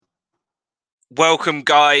Welcome,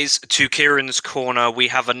 guys, to Kieran's Corner. We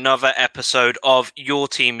have another episode of Your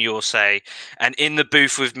Team, Your Say. And in the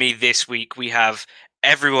booth with me this week, we have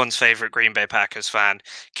everyone's favourite Green Bay Packers fan,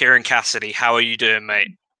 Kieran Cassidy. How are you doing,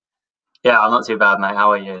 mate? Yeah, I'm not too bad, mate.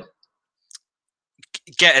 How are you?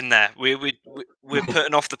 Getting there. We're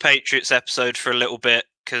putting off the Patriots episode for a little bit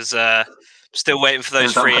because still waiting for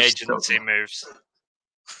those free agency moves.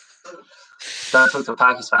 Don't talk to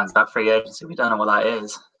Packers fans about free agency. We don't know what that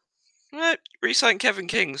is. Re-sign Kevin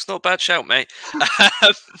King. It's not a bad shout, mate.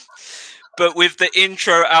 But with the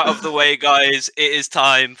intro out of the way, guys, it is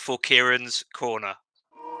time for Kieran's Corner.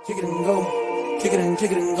 Kick it and go. Kick it and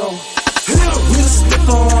go. We'll spit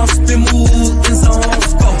on, spin move, in zone,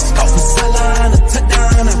 go. Off the sideline, a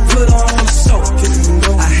touchdown, I put on a show. Kick it and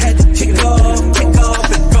go. I had to kick off and go.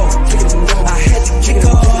 Kick it and go. I had to kick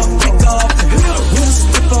off and go. We'll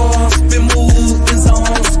spit on, spin move, in zone,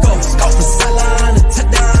 go. Off the sideline, a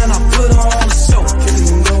touchdown, I put on a show. Kick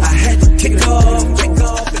it and go. I had to kick off and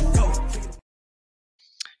go.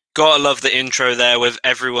 Gotta love the intro there with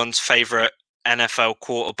everyone's favourite NFL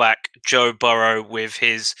quarterback, Joe Burrow, with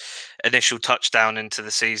his initial touchdown into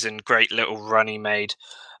the season. Great little run he made.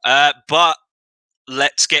 But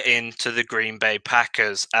let's get into the Green Bay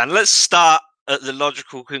Packers, and let's start at the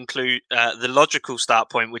logical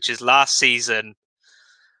start point, which is last season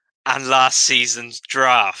and last season's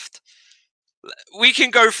draft. We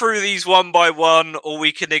can go through these one by one, or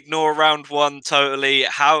we can ignore round one totally.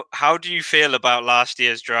 How do you feel about last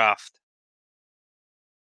year's draft?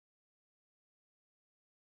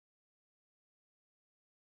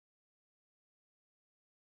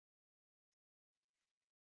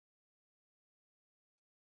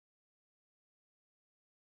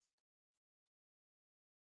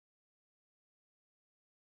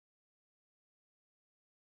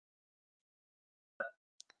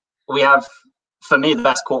 We have, for me, the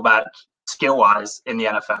best quarterback skill-wise in the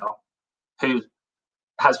NFL, who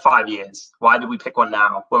has 5 years. Why did we pick one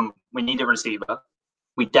now when we need a receiver?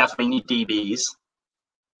 We definitely need DBs.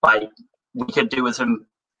 Like, we could do with some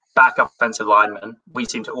backup offensive linemen. We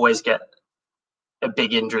seem to always get a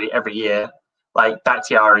big injury every year. Like,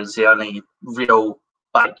 Bakhtiari is the only real,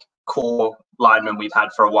 core lineman we've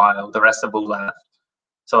had for a while. The rest have all left.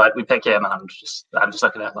 So, we pick him, and I'm just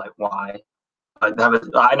looking at, why? I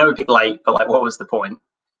know we picked late, but what was the point?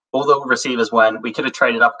 All the receivers went. We could have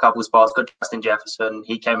traded up a couple of spots. Got Justin Jefferson.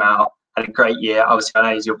 He came out, had a great year. Obviously, I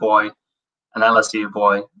know he's your boy, and LSU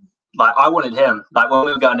boy. I wanted him. When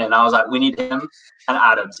we were going in, I was like, we need him and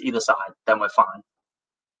Adams either side. Then we're fine.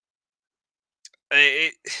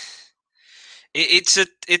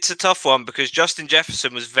 It's a tough one because Justin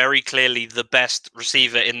Jefferson was very clearly the best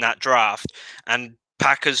receiver in that draft, and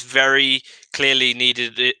Packers very clearly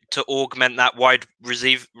needed it to augment that wide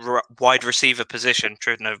receiver position.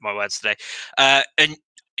 Tripping over my words today. And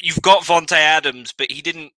you've got Vontae Adams, but he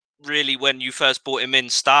didn't really, when you first brought him in,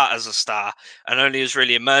 start as a star, and only has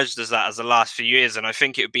really emerged as that as the last few years. And I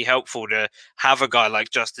think it would be helpful to have a guy like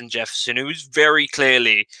Justin Jefferson, who is very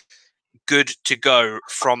clearly good to go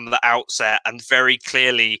from the outset and very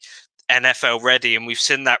clearly NFL ready. And we've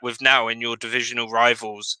seen that with now in your divisional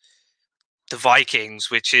rivals, the Vikings,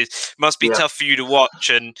 which must be tough for you to watch,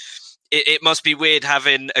 and it must be weird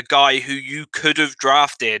having a guy who you could have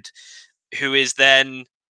drafted, who is then,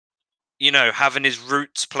 having his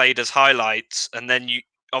roots played as highlights, and then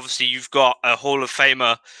you've got a Hall of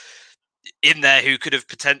Famer in there who could have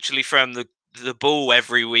potentially thrown the ball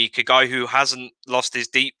every week, a guy who hasn't lost his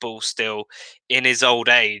deep ball still in his old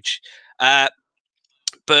age. But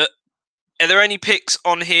are there any picks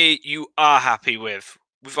on here you are happy with?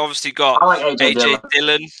 We've obviously got AJ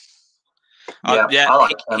Dillon.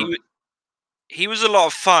 He was a lot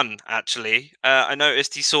of fun, actually. I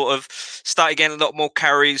noticed he sort of started getting a lot more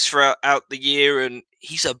carries throughout the year, and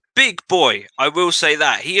he's a big boy. I will say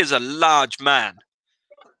that. He is a large man.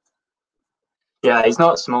 Yeah, he's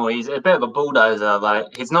not small. He's a bit of a bulldozer.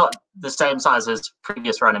 He's not the same size as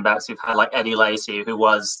previous running backs who've had, Eddie Lacy, who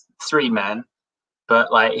was 3 men. But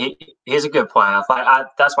he's a good player.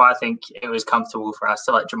 That's why I think it was comfortable for us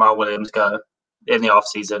to let Jamal Williams go in the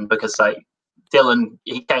offseason, because Dillon,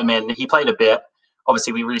 he came in, he played a bit.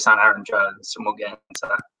 Obviously, we re-signed Aaron Jones, and we'll get into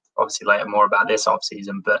that obviously later more about this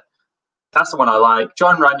offseason. But that's the one I like.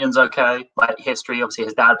 John Runyon's okay. History, obviously,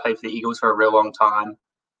 his dad played for the Eagles for a real long time.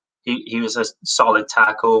 He was a solid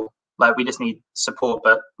tackle. We just need support,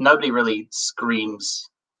 but nobody really screams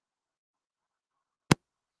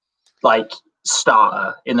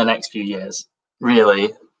starter in the next few years,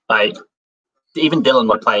 really. Even Dillon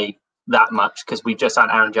would play that much because we just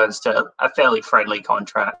signed Aaron Jones to a fairly friendly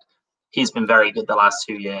contract. He's been very good the last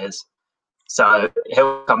 2 years, so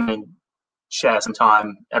he'll come in share some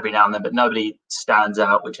time every now and then, but nobody stands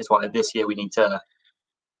out, which is why this year we need to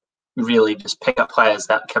really just pick up players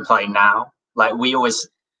that can play now. Like, we always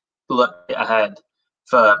look ahead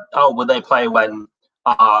for, will they play when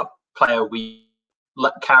our player we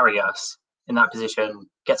let carry us in that position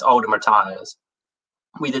gets old and retires?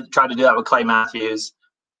 We did try to do that with Clay Matthews.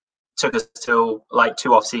 Took us till like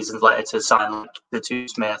 2 off seasons later to sign like the 2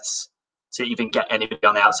 Smiths to even get anybody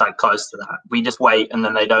on the outside close to that. We just wait, and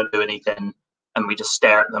then they don't do anything, and we just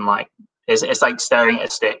stare at them like it's like staring at a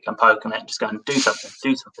stick and poking it, just going, do something,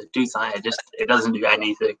 do something, do something. It doesn't do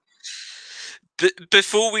anything.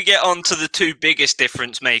 Before we get on to the 2 biggest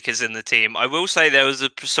difference makers in the team, I will say there was a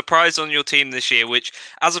surprise on your team this year, which,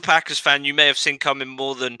 as a Packers fan, you may have seen coming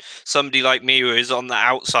more than somebody like me who is on the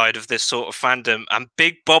outside of this sort of fandom. And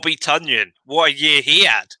big Bobby Tonyan, what a year he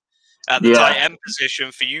had at the tight end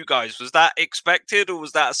position for you guys. Was that expected, or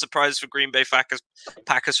was that a surprise for Green Bay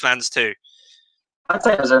Packers fans too? I'd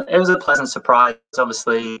say it was a pleasant surprise.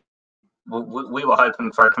 Obviously, we were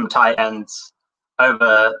hoping for it from tight ends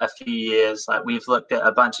over a few years. Like, we've looked at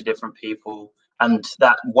a bunch of different people, and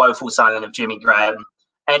that woeful signing of Jimmy Graham,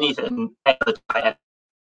 any other tight end,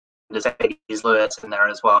 there's Lewis in there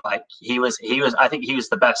as well. Like, he was I think he was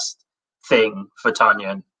the best thing for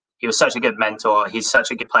Tonyan. He was such a good mentor. He's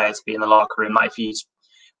such a good player to be in the locker room. Like, if you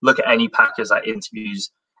look at any Packers like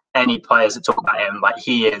interviews, any players that talk about him, like,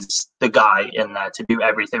 he is the guy in there to do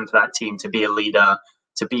everything for that team, to be a leader,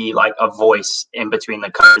 to be like a voice in between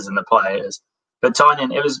the coaches and the players. But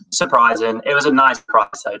Tonyan, it was surprising. It was a nice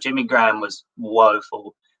surprise, though. Jimmy Graham was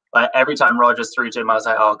woeful. Like, every time Rodgers threw to him, I was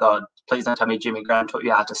like, oh, God, please don't tell me Jimmy Graham taught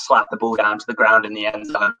you how to slap the ball down to the ground in the end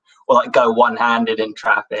zone, or like go one-handed in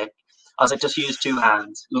traffic. I was like, just use 2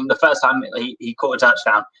 hands. The first time he caught a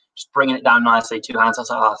touchdown, just bringing it down nicely, 2 hands. I was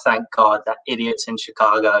like, oh, thank God, that idiot's in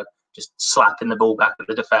Chicago just slapping the ball back at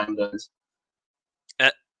the defenders.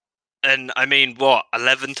 And I mean,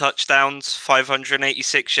 11 touchdowns,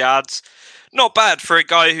 586 yards. Not bad for a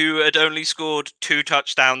guy who had only scored 2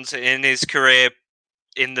 touchdowns in his career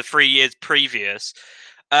in the 3 years previous.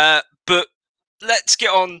 But let's get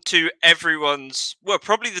on to everyone's,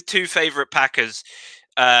 probably the 2 favorite Packers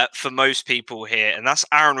for most people here, and that's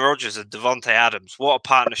Aaron Rodgers and Davante Adams. What a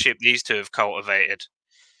partnership these 2 have cultivated.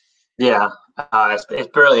 Yeah, it's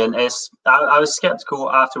brilliant. I was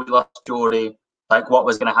skeptical after we lost Jordy, like, what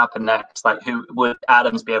was going to happen next. Like, who would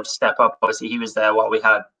Adams be able to step up? Obviously, he was there while we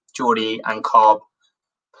had Jordy and Cobb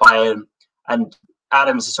playing, and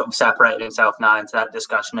Adams has sort of separated himself now into that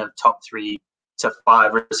discussion of top 3 to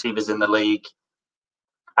 5 receivers in the league.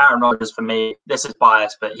 Aaron Rodgers, for me, this is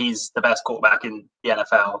biased, but he's the best quarterback in the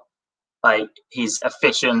NFL. Like, he's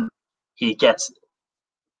efficient. He gets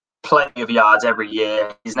plenty of yards every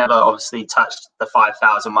year. He's never obviously touched the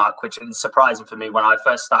 5,000 mark, which is surprising for me. When I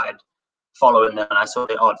first started following them and I saw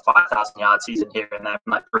the odd 5,000 yard season here and there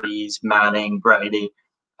from like Breeze, Manning, Brady,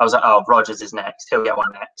 I was like, oh, Rodgers is next. He'll get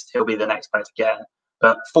one next. He'll be the next player to get it.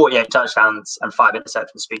 But 48 touchdowns and 5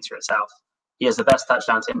 interceptions speaks for itself. He has the best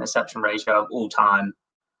touchdown to interception ratio of all time.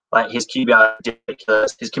 Like, his QBR is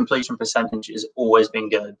ridiculous. His completion percentage has always been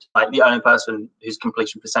good. Like, the only person whose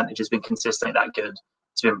completion percentage has been consistently that good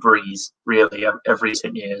has been Breeze, really, of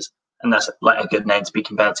recent years. And that's like a good name to be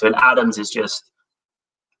compared to. And Adams is just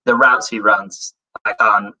the routes he runs. I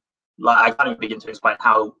can't even begin to explain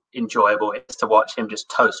how enjoyable it is to watch him just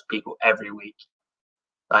toast people every week.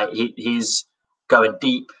 Like, he's going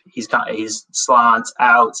deep. He's slants,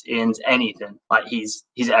 outs, ins, anything. Like, he's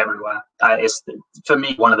everywhere. It's, for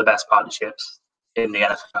me, one of the best partnerships in the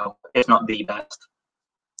NFL, if not the best.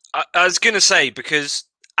 I was going to say, because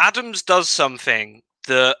Adams does something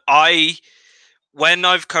that when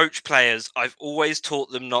I've coached players, I've always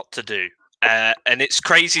taught them not to do. And it's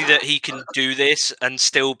crazy that he can do this and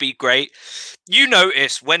still be great. You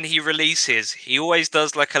notice when he releases, he always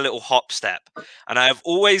does like a little hop step. And I have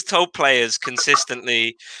always told players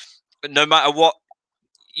consistently, no matter what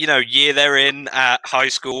year they're in at high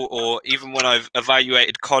school, or even when I've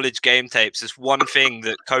evaluated college game tapes, there's one thing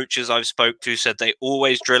that coaches I've spoke to said they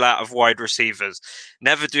always drill out of wide receivers.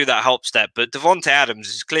 Never do that hop step. But Davante Adams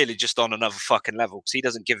is clearly just on another fucking level because he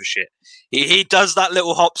doesn't give a shit. He does that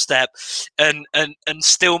little hop step and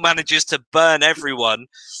still manages to burn everyone.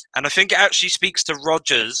 And I think it actually speaks to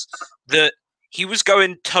Rodgers that he was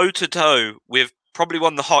going toe-to-toe with probably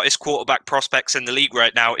one of the hottest quarterback prospects in the league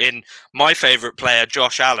right now in my favorite player,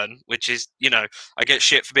 Josh Allen, which is, I get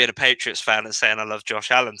shit for being a Patriots fan and saying I love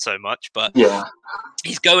Josh Allen so much, but yeah,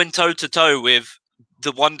 he's going toe to toe with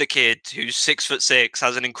the wonder kid who's 6'6",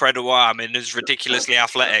 has an incredible arm and is ridiculously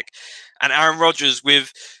athletic. And Aaron Rodgers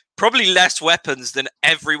with probably less weapons than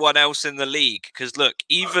everyone else in the league. Because look,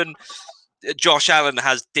 even Josh Allen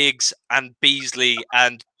has Diggs and Beasley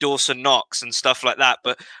and Dawson Knox and stuff like that.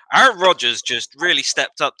 But Aaron Rodgers just really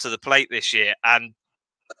stepped up to the plate this year and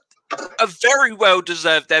a very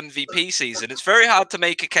well-deserved MVP season. It's very hard to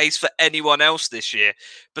make a case for anyone else this year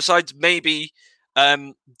besides maybe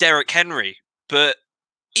Derrick Henry. But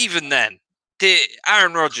even then,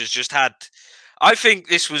 Aaron Rodgers just had... I think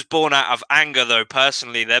this was born out of anger, though,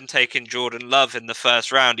 personally, them taking Jordan Love in the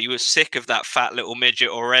first round. He was sick of that fat little midget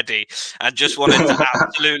already and just wanted to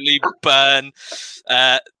absolutely burn,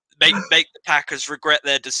 make the Packers regret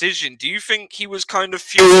their decision. Do you think he was kind of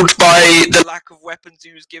fueled by the lack of weapons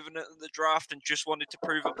he was given at the draft and just wanted to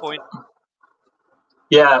prove a point?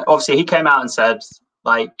 Yeah, obviously, he came out and said,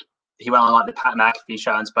 like, he went on, like, the Pat McAfee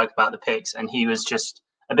show and spoke about the picks, and he was just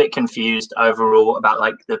a bit confused overall about,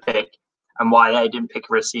 like, the pick and why they didn't pick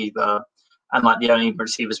a receiver. And, like, the only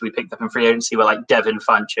receivers we picked up in free agency were, like, Devin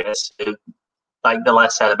Funchess, who, like, the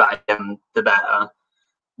less said about him, the better.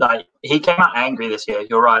 Like, he came out angry this year.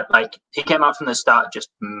 You're right. Like, he came out from the start just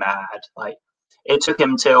mad. Like, it took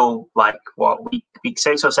him till, like, what, week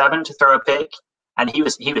 6 or 7 to throw a pick. And he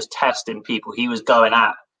was testing people. He was going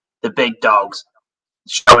at the big dogs,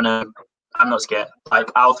 showing them, I'm not scared. Like,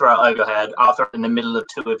 I'll throw it overhead. I'll throw it in the middle of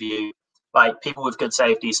 2 of you. Like, people with good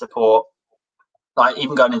safety support. Like,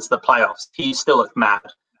 even going into the playoffs, he still looked mad.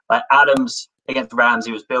 Like, Adams against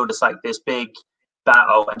Ramsey was billed as, like, this big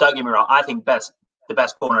battle. And don't get me wrong, I think the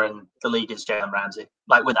best corner in the league is Jalen Ramsey,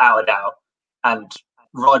 like, without a doubt. And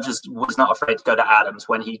Rodgers was not afraid to go to Adams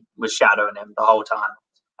when he was shadowing him the whole time.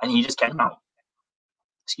 And he just came out,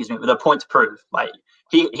 with a point to prove. Like,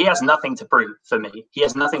 he has nothing to prove for me. He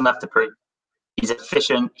has nothing left to prove. He's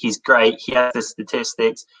efficient. He's great. He has the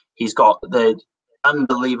statistics. He's got the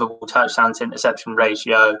unbelievable touchdown to interception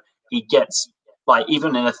ratio. He gets, like,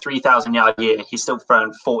 even in a 3,000-yard year, he's still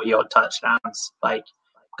throwing 40-odd touchdowns. Like,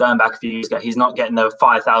 going back a few years ago, he's not getting the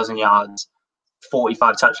 5,000 yards,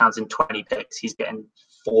 45 touchdowns and 20 picks. He's getting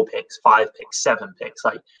 4 picks, 5 picks, 7 picks.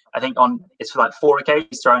 Like, I think it's for like 4 occasions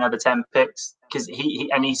he's throwing over 10 picks because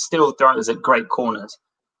he still throws at great corners.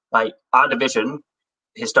 Like, our division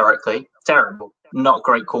historically terrible, not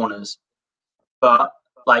great corners, but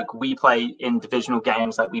like, we play in divisional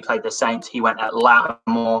games. Like, we played the Saints. He went at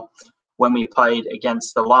Lattimore. When we played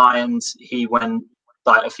against the Lions, he went,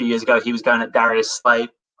 like, a few years ago, he was going at Darius Slay.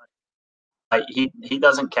 Like, he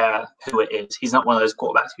doesn't care who it is. He's not one of those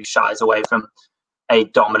quarterbacks who shies away from a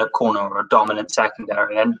dominant corner or a dominant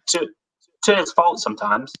secondary. And to his fault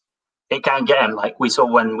sometimes, it can get him. Like, we saw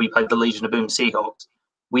when we played the Legion of Boom Seahawks,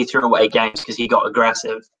 we threw away games because he got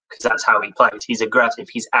aggressive, because that's how he plays. He's aggressive.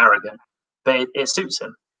 He's arrogant. But it suits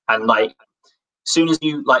him. And, like, as soon as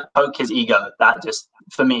you, like, poke his ego, that just,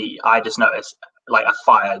 for me, I just noticed, like, a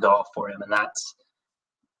fire go off for him. And that's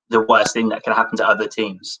the worst thing that can happen to other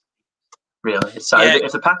teams, really. So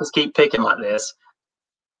if the Packers keep picking like this,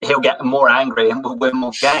 he'll get more angry and will win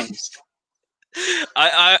more games.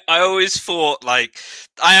 I always thought, like,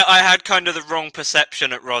 I had kind of the wrong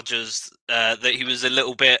perception at Rodgers, that he was a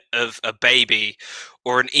little bit of a baby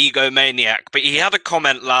or an egomaniac, but he had a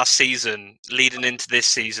comment last season leading into this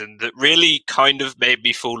season that really kind of made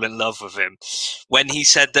me fall in love with him when he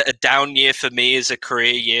said that a down year for me is a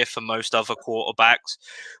career year for most other quarterbacks,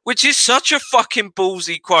 which is such a fucking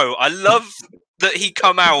ballsy quote. I love that he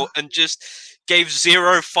come out and just gave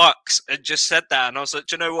 0 fucks and just said that. And I was like,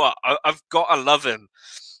 do you know what? I've got to love him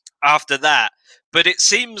after that. But it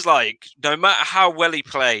seems like no matter how well he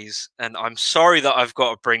plays, and I'm sorry that I've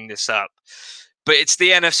got to bring this up, but it's the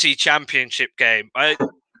NFC Championship game.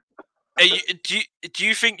 Do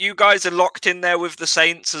you think you guys are locked in there with the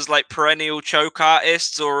Saints as, like, perennial choke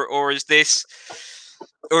artists, or is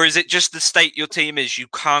it just the state your team is? You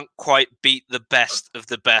can't quite beat the best of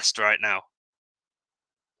the best right now.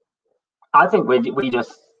 I think we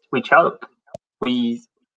choke. We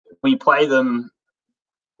play them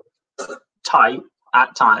tight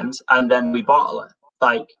at times, and then we bottle it.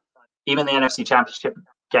 Like, even the NFC Championship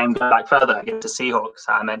game, go back further against the Seahawks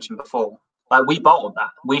that I mentioned before. Like, we bottled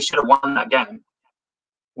that. We should have won that game.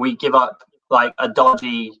 We give up, like, a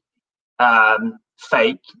dodgy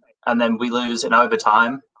fake, and then we lose in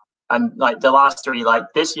overtime. And, like, the last 3, like,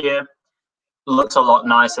 this year looks a lot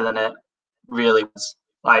nicer than it really was.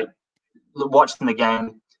 Like, watching the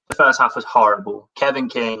game, the first half was horrible. Kevin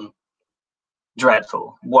King,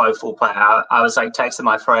 dreadful, woeful player. I was, like, texting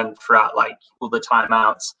my friend throughout, like, all the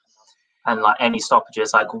timeouts and, like, any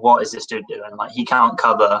stoppages, like, what is this dude doing? Like, he can't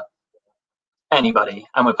cover anybody,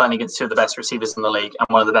 and we're playing against 2 of the best receivers in the league and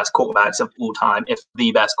one of the best quarterbacks of all time, if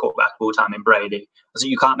the best quarterback of all time in Brady. So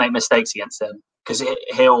you can't make mistakes against him because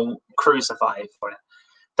he'll crucify you for it.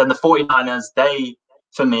 Then the 49ers, they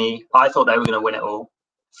for me, I thought they were going to win it all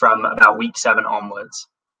from about week 7 onwards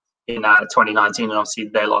in 2019, and obviously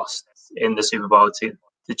they lost in the Super Bowl to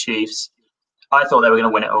the Chiefs. I thought they were going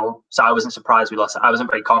to win it all, so I wasn't surprised we lost. I wasn't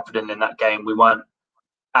very confident in that game. We weren't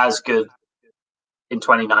as good in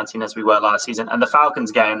 2019 as we were last season. And the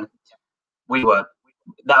Falcons game,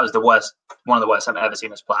 that was the worst, one of the worst I've ever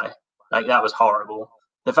seen us play. Like, that was horrible.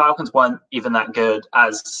 The Falcons weren't even that good,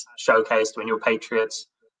 as showcased when you were Patriots.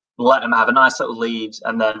 Let them have a nice little lead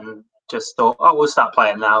and then just thought, oh, we'll start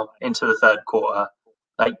playing now into the third quarter.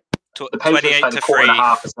 Like, the Patriots played a quarter and a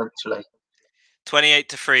half, essentially.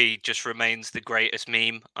 28-3 just remains the greatest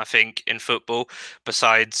meme, I think, in football,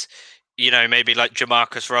 besides, maybe like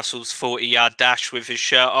Jamarcus Russell's 40-yard dash with his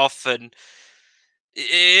shirt off. And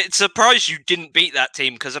it's surprised you didn't beat that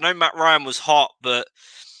team, because I know Matt Ryan was hot, but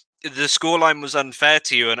the scoreline was unfair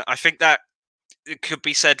to you. And I think that it could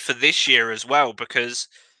be said for this year as well, because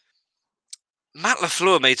Matt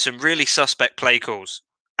LaFleur made some really suspect play calls.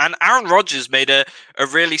 And Aaron Rodgers made a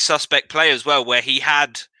really suspect play as well, where he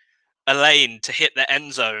had a lane to hit the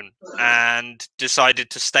end zone and decided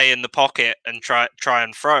to stay in the pocket and try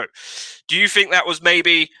and throw. Do you think that was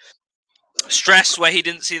maybe stress where he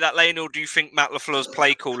didn't see that lane, or do you think Matt LaFleur's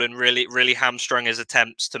play calling really hamstrung his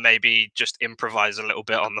attempts to maybe just improvise a little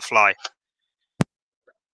bit on the fly?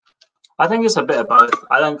 I think it's a bit of both.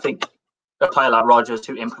 I don't think a player like Rodgers,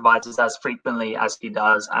 who improvises as frequently as he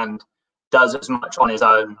does and does as much on his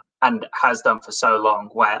own and has done for so long,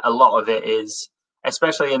 where a lot of it is,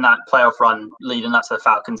 especially in that playoff run leading up to the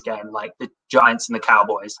Falcons game, like the Giants and the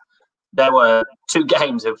Cowboys, there were 2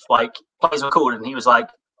 games of like plays were called and he was like,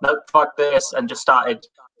 no, fuck this, and just started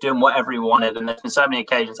doing whatever he wanted. And there's been so many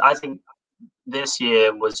occasions. I think this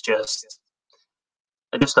year was just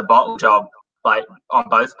a bottle job, like on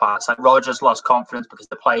both parts. Like, Rodgers lost confidence because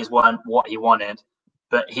the plays weren't what he wanted,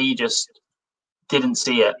 but he just didn't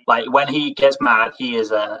see it. Like, when he gets mad, he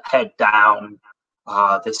is a head down.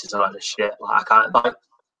 This is a lot of shit. Like, I can't,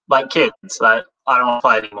 like kids. Like, I don't want to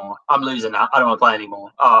play anymore. I'm losing now. I don't want to play anymore.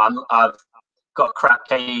 I've got crap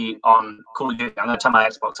KD on Call of Duty. I'm going to turn my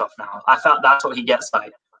Xbox off now. I felt that's what he gets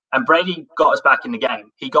like. And Brady got us back in the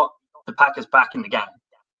game. He got the Packers back in the game.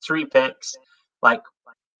 3 picks. Like,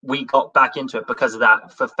 we got back into it because of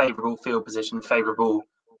that, for favorable field position, favorable,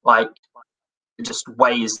 like, just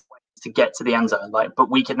ways to get to the end zone. Like, but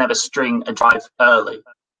we could never string a drive early.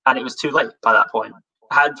 And it was too late by that point.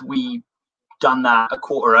 Had we done that a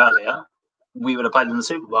quarter earlier, we would have played in the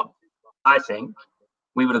Super Bowl. I think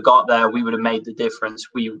we would have got there. We would have made the difference.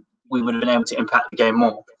 We would have been able to impact the game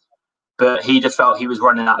more. But he just felt he was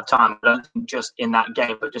running out of time. I don't think just in that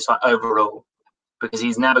game, but just like overall, because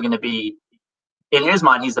he's never going to be, in his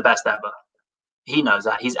mind, he's the best ever. He knows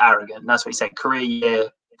that. He's arrogant. That's what he said. Career year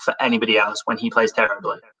for anybody else when he plays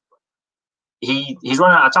terribly. He's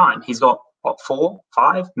running out of time. He's got, what, 4,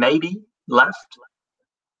 5, maybe left.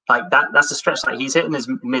 Like, that's a stretch. Like, he's hitting his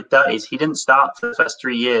mid-30s. He didn't start for the first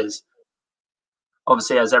 3 years.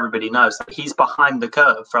 Obviously, as everybody knows, he's behind the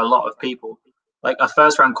curve for a lot of people. Like, a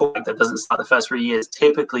first-round quarterback that doesn't start the first 3 years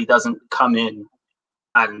typically doesn't come in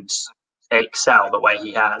and excel the way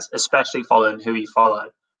he has, especially following who he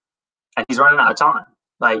followed. And he's running out of time.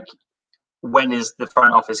 Like, when is the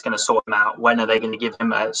front office going to sort him out? When are they going to give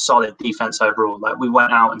him a solid defense overall? Like, we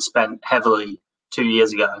went out and spent heavily 2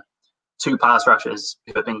 years ago. 2 pass rushers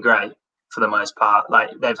who have been great for the most part.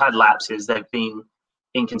 Like, they've had lapses. They've been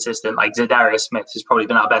inconsistent. Like, Zadarius Smith has probably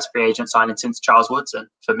been our best free agent signing since Charles Woodson,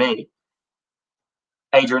 for me.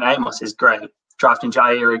 Adrian Amos is great. Drafting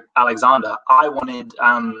Jair Alexander. I wanted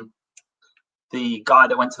the guy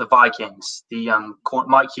that went to the Vikings, the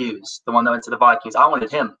Mike Hughes, the one that went to the Vikings. I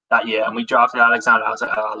wanted him that year, and we drafted Alexander. I was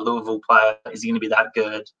like, Louisville player, is he going to be that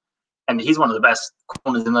good? And he's one of the best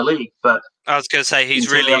corners in the league. But I was going to say,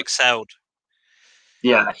 he's really excelled.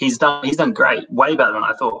 Yeah, he's done great, way better than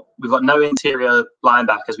I thought. We've got no interior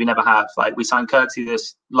linebackers, we never have. Like, we signed Kirksey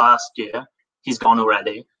this last year. He's gone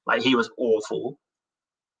already. Like, he was awful.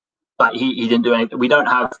 Like, he didn't do anything. We don't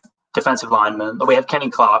have defensive linemen. We have Kenny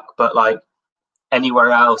Clark, but like, anywhere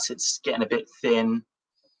else, it's getting a bit thin.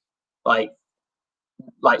 Like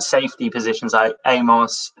safety positions, like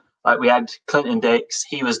Amos. Like, we had Clinton Dix.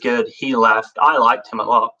 He was good. He left. I liked him a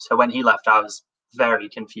lot. So when he left, I was very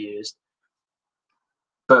confused.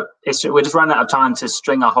 But we're just running out of time to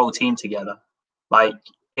string our whole team together. Like,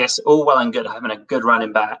 it's all well and good having a good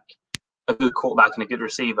running back, a good quarterback, and a good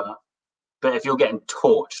receiver. But if you're getting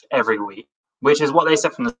torched every week, which is what they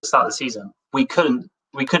said from the start of the season, we couldn't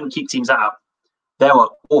keep teams out. There were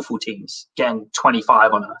awful teams getting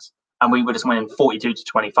 25 on us, and we were just winning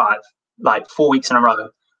 42-25. Like, 4 weeks in a row,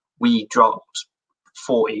 we dropped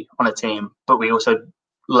 40 on a team, but we also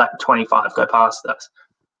let 25 go past us.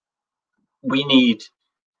 We need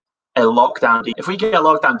a lockdown. If we get a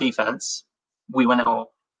lockdown defense, we win it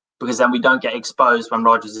all, because then we don't get exposed when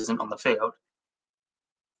Rodgers isn't on the field,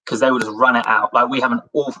 because they will just run it out. Like, we have an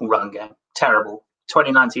awful run game, terrible.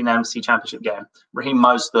 2019 NFC Championship game, Raheem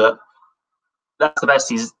Mostert, that's the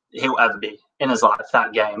best he'll ever be in his life.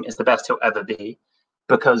 That game is the best he'll ever be,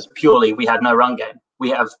 because purely we had no run game. We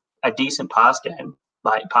have a decent pass game,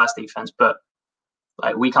 like pass defense, but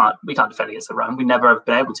like we can't defend against the run. We never have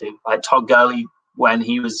been able to. Like Todd Gurley, when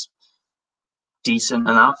he was decent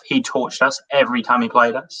enough, he torched us every time he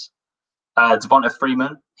played us. Devonta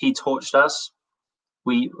Freeman, he torched us.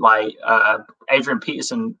 We Adrian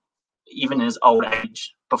Peterson, even in his old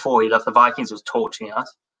age, before he left the Vikings, was torching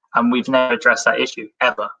us, and we've never addressed that issue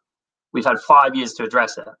ever. We've had 5 years to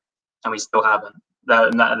address it, and we still haven't.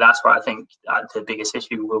 That's where I think the biggest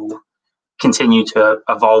issue will continue to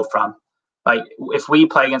evolve from. Like, if we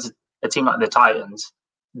play against a team like the Titans,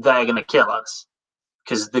 they're going to kill us,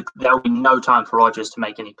 because there will be no time for Rodgers to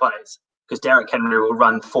make any plays, because Derrick Henry will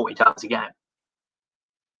run 40 times a game.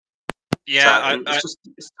 Yeah, so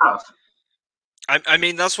it's tough. I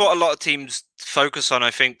mean, that's what a lot of teams focus on,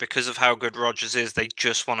 I think, because of how good Rodgers is. They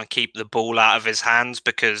just want to keep the ball out of his hands,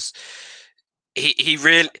 because he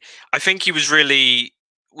really, I think he was really,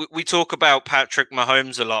 we talk about Patrick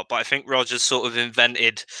Mahomes a lot, but I think Rodgers sort of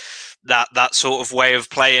invented that sort of way of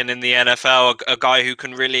playing in the NFL, a guy who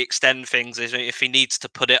can really extend things. If he needs to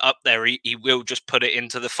put it up there, he will just put it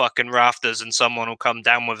into the fucking rafters and someone will come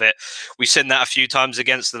down with it. We've seen that a few times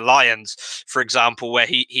against the Lions, for example, where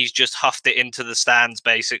he's just huffed it into the stands,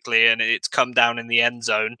 basically, and it's come down in the end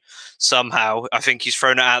zone somehow. I think he's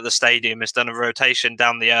thrown it out of the stadium. It's done a rotation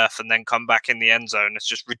down the earth and then come back in the end zone. It's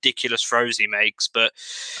just ridiculous throws he makes. But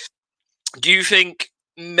do you think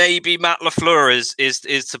maybe Matt LaFleur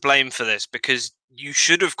is to blame for this? Because you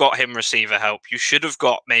should have got him receiver help. You should have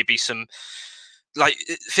got maybe some, like,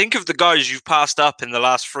 think of the guys you've passed up in the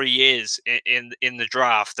last 3 years in the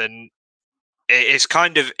draft, and it's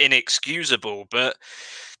kind of inexcusable. But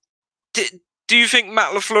do you think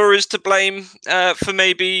Matt LaFleur is to blame for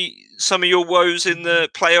maybe some of your woes in the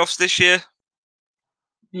playoffs this year?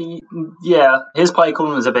 Yeah, his play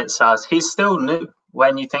calling was a bit sus. He's still new.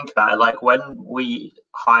 When you think about it, like when we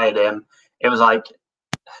hired him, it was like,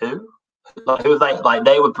 who? Like, who are they? Like,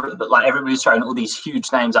 they were like, everybody's throwing all these huge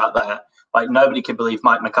names out there. Like, nobody could believe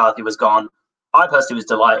Mike McCarthy was gone. I personally was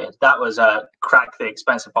delighted. That was a crack the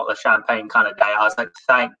expensive bottle of champagne kind of day. I was like,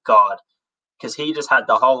 thank God, because he just had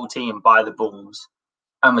the whole team by the balls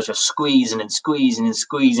and was just squeezing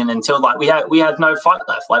until like we had no fight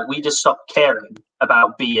left. Like, we just stopped caring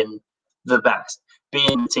about being the best,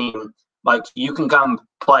 being the team. Like, you can come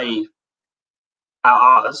play at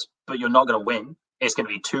ours, but you're not going to win. It's going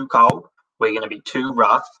to be too cold. We're going to be too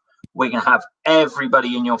rough. We're going to have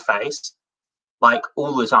everybody in your face, like,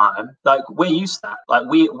 all the time. Like, we're used to that. Like,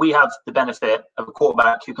 we have the benefit of a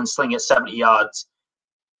quarterback who can sling it 70 yards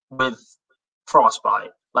with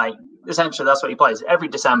frostbite. Like, essentially, that's what he plays. Every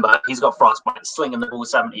December, he's got frostbite, slinging the ball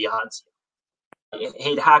 70 yards.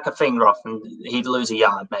 He'd hack a finger off and he'd lose a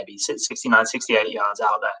yard, maybe 69, 68 yards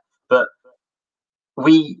out there. But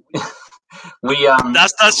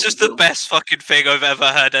that's just the best fucking thing I've ever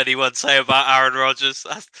heard anyone say about Aaron Rodgers.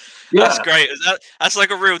 That's great. That's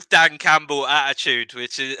like a real Dan Campbell attitude,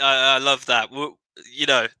 which is I love that. You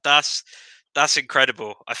know, that's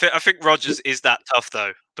incredible. I think Rodgers is that tough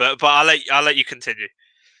though. But I'll let you continue.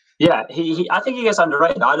 Yeah, I think he gets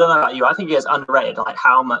underrated. I don't know about you. I think he gets underrated. Like,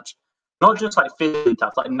 how much, not just like physically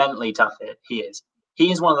tough, like mentally tough he is. He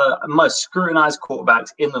is one of the most scrutinized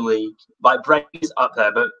quarterbacks in the league. Like, Brady's up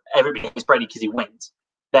there, but everybody hates Brady because he wins.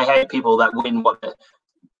 They hate people that win.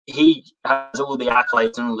 He has all the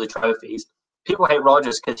accolades and all the trophies. People hate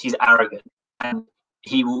Rodgers because he's arrogant and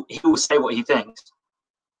he will say what he thinks.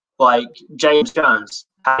 Like, James Jones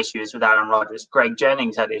had issues with Aaron Rodgers. Greg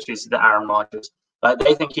Jennings had issues with Aaron Rodgers. Like,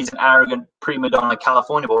 they think he's an arrogant prima donna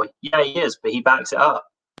California boy. Yeah, he is, but he backs it up.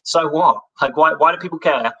 So what? Like, why do people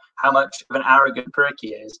care how much of an arrogant prick he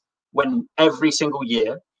is when every single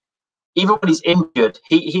year, even when he's injured,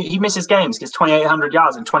 he misses games, gets 2,800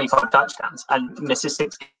 yards and 25 touchdowns and misses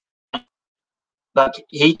 6 games. Like,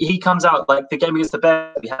 he comes out, like the game against the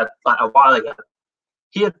Bears we had like a while ago,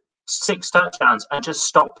 he had 6 touchdowns and just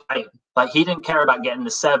stopped playing. Like, he didn't care about getting the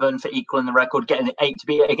 7 for equaling the record, getting the 8 to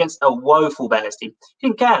be against a woeful Bears team. He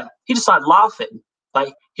didn't care. He just started laughing.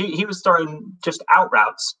 Like, he was throwing just out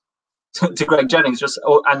routes to Greg Jennings,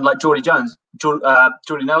 and like Jordy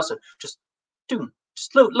Nelson, just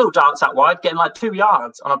little darts out wide, getting like 2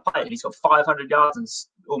 yards on a play. He's got 500 yards and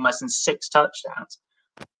almost in 6 touchdowns.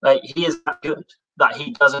 Like, he is that good. that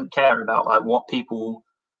he doesn't care about like what people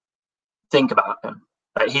think about him.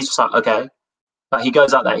 Like he's just like, okay. Like he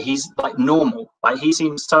goes out there, he's like normal. Like he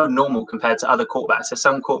seems so normal compared to other quarterbacks. There's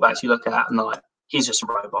some quarterbacks you look at and they're like, he's just a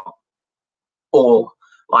robot. Or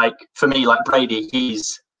like for me, like Brady,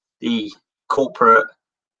 he's the corporate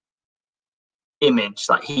image.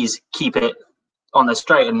 Like he's keep it on the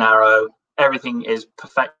straight and narrow. Everything is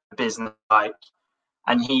perfect business like,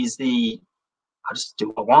 and he's the I just do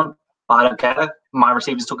what I want. I don't care. My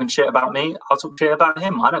receiver's talking shit about me. I'll talk shit about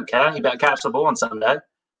him. I don't care. He better catch the ball on Sunday.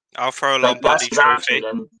 I'll throw a Like, Lombardi trophy.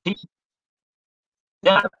 And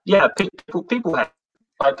people, people hate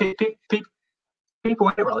like people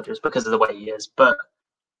hate Rodgers because of the way he is. But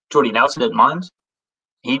Jordy Nelson didn't mind.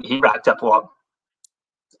 He racked up what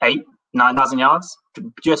 8,000-9,000 yards.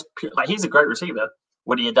 Just like he's a great receiver.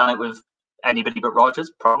 Would he have done it with anybody but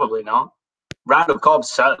Rodgers? Probably not. Randall Cobb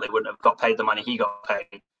certainly wouldn't have got paid the money he got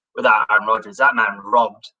paid without Aaron Rodgers. That man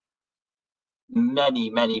robbed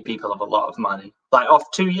many people of a lot of money. Like off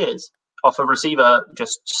 2 years, off a receiver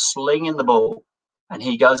just slinging the ball, and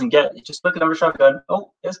he goes and just looking over his shoulder going,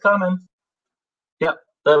 oh, it's coming. Yep,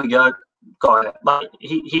 there we go. Got it. Like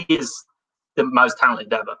he is the most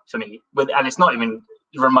talented ever for me. And it's not even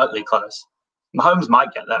remotely close. Mahomes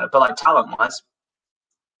might get there, but like talent-wise,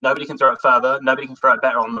 nobody can throw it further. Nobody can throw it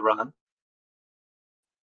better on the run.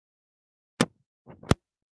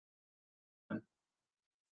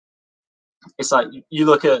 It's like you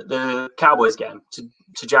look at the Cowboys game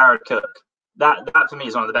to Jared Cook. That for me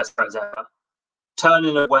is one of the best throws ever.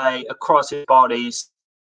 Turning away across his body,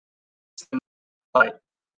 like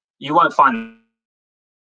you won't find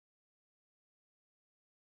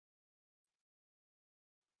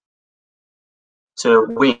to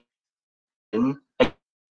win.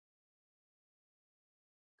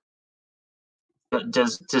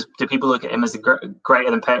 Do people look at him as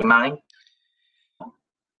greater than Peyton Manning?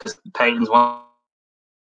 Because Peyton's one.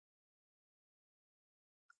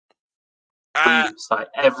 It's like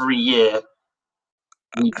every year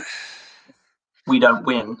we don't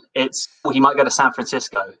win. He might go to San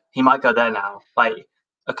Francisco. He might go there now. Like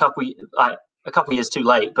a couple years too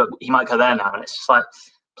late, but he might go there now. And it's just like,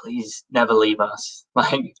 please never leave us.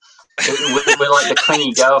 Like we're like the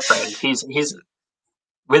clingy girlfriend.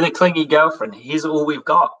 We're the clingy girlfriend. He's all we've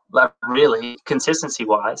got. Like really, consistency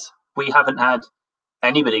wise, we haven't had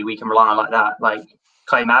anybody we can rely on like that. Like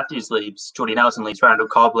Clay Matthews leaves, Jordy Nelson leaves, Randall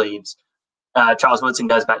Cobb leaves, Charles Woodson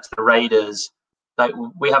goes back to the Raiders. Like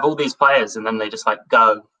we have all these players, and then they just like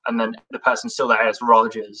go, and then the person still there is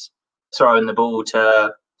Rodgers throwing the ball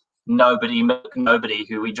to nobody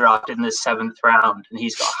who we drafted in the 7th round, and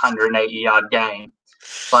he's got a 180-yard game.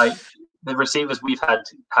 Like the receivers we've had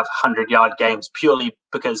have 100-yard games purely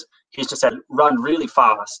because he's just said, run really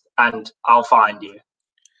fast and I'll find you.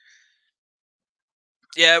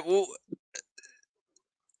 Yeah, well,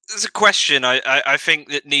 there's a question I think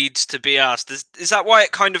that needs to be asked. Is that why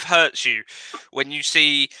it kind of hurts you when you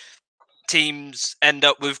see teams end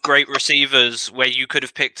up with great receivers where you could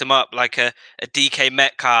have picked them up, like a DK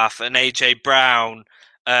Metcalf, an AJ Brown,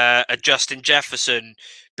 a Justin Jefferson,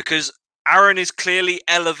 because Aaron is clearly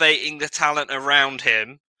elevating the talent around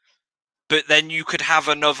him, but then you could have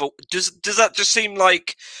another. Does that just seem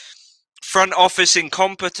like front office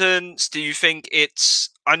incompetence? Do you think it's?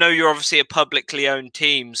 I know you're obviously a publicly owned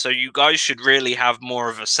team, so you guys should really have more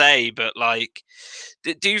of a say. But like,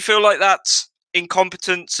 do you feel like that's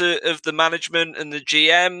incompetence of the management and the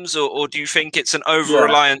GMs, or do you think it's an over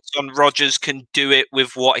reliance on Rodgers can do it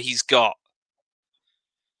with what he's got?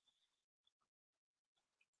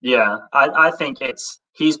 Yeah, I think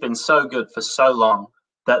he's been so good for so long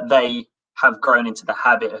that they have grown into the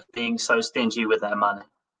habit of being so stingy with their money.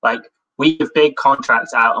 Like we give big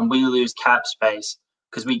contracts out and we lose cap space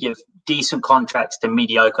because we give decent contracts to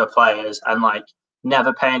mediocre players and like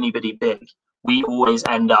never pay anybody big. We always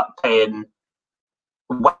end up paying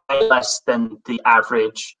way less than the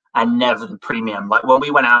average and never the premium. Like when we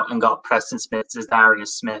went out and got Preston Smith,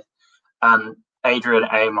 Darius Smith, Adrian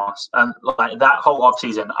Amos, and like that whole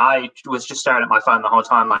offseason, I was just staring at my phone the whole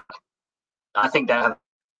time. Like, I think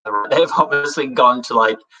they've obviously gone to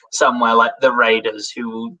like somewhere like the Raiders, who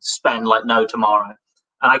will spend like no tomorrow.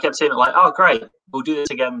 And I kept saying like, oh great, we'll do this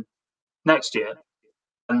again next year.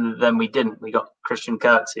 And then we didn't. We got Christian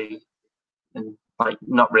Kirksey and like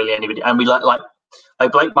not really anybody. And we like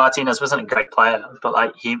Blake Martinez wasn't a great player, but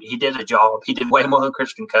like he did a job. He did way more than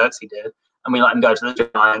Christian Kirksey did. And we let him go to the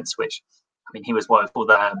Giants, which I mean, he was woeful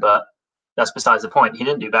there, but that's besides the point. He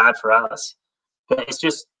didn't do bad for us. But it's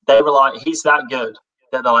just they were like, he's that good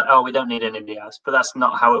that they're like, oh, we don't need anybody else. But that's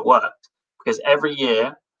not how it worked, because every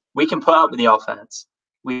year we can put up with the offense.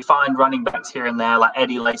 we find running backs here and there. Like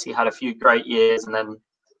Eddie Lacy had a few great years, and then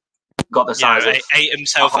got the size of ate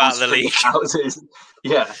himself out of the league. Houses.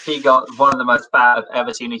 Yeah, he got one of the most fat I've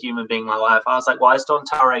ever seen a human being in my life. I was like, why is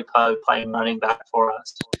Dontare Poe playing running back for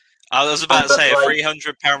us? I was about to say, a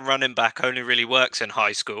 300-pound running back only really works in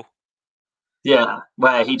high school. Yeah,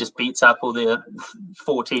 where he just beats up all the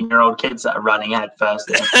 14-year-old kids that are running head first.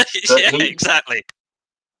 Exactly.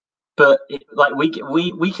 But like we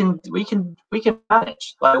can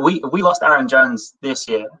manage. Like we lost Aaron Jones this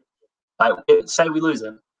year. Like say we lose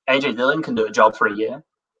him, AJ Dillon can do a job for a year.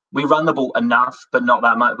 We run the ball enough, but not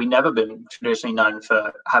that much. We've never been traditionally known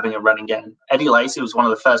for having a running game. Eddie Lacy was one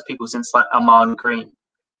of the first people since like Amon Green,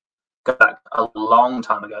 go back a long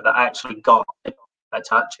time ago, that actually got their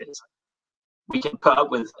touches. We can put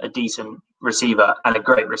up with a decent receiver and a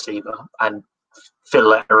great receiver and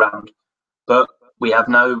fiddle it around. But we have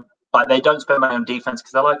no, like, they don't spend money on defense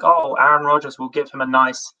because they're like, oh, Aaron Rodgers will give him a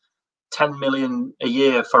nice $10 million a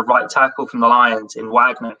year for right tackle from the Lions in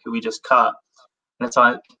Wagner, who we just cut. And it's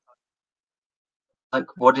like,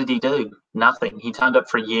 what did he do? Nothing. He turned up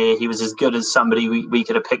for a year. He was as good as somebody we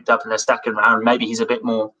could have picked up in the second round. Maybe he's a bit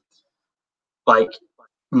more, like,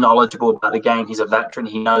 knowledgeable about the game. He's a veteran.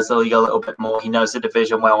 He knows the league a little bit more. He knows the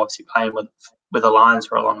division well, obviously playing with the Lions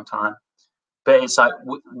for a long time. But it's like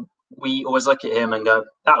we always look at him and go,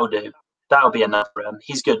 that'll do. That'll be enough for him.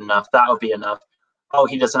 He's good enough. That'll be enough. Oh,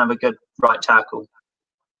 he doesn't have a good right tackle.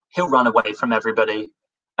 He'll run away from everybody.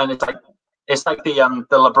 And it's like the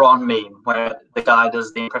LeBron meme where the guy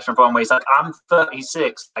does the impression of one where he's like, I'm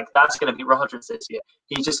 36. Like, that's going to be Rodgers this year.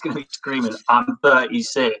 He's just going to be screaming, I'm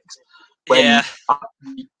 36. When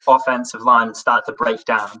the offensive line start to break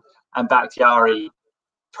down, and Bakhtiari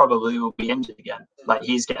probably will be injured again. Like,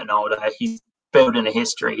 he's getting older. He's building a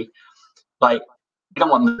history. Like, we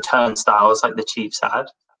don't want the turnstiles like the Chiefs had.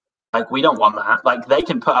 Like, we don't want that. Like, they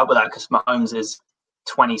can put up with that because Mahomes is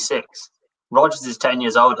 26. Rodgers is 10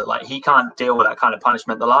 years older. Like, he can't deal with that kind of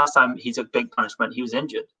punishment. The last time he took big punishment, he was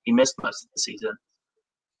injured. He missed most of the season.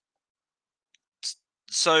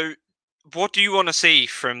 So, what do you want to see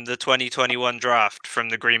from the 2021 draft from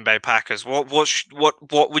the Green Bay Packers? What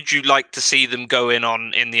would you like to see them go in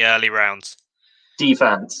on in the early rounds?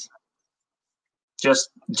 Defense.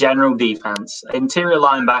 Just general defense. Interior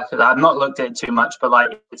linebackers, I've not looked at it too much, but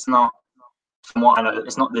like, it's not, from what I know,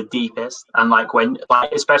 it's not the deepest. And like, when,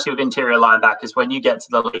 like, especially with interior linebackers, when you get to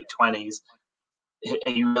the late 20s,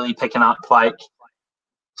 are you really picking up like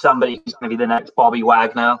somebody who's going to be the next Bobby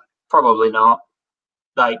Wagner? Probably not.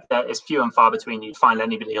 Like, it's few and far between you'd find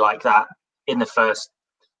anybody like that in the first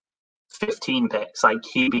 15 picks. Like,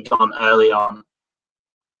 he'd be gone early on.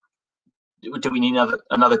 Do we need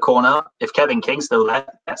another corner? If Kevin King's still there,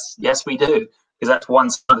 yes, we do. Because that's one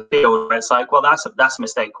side of the field where it's like, well, that's a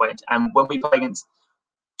mistake, Quint. And when we play against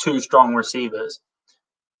two strong receivers,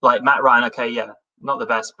 like Matt Ryan, okay, yeah, not the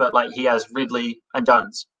best, but like, he has Ridley and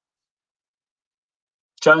Jones.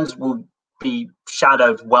 Jones will be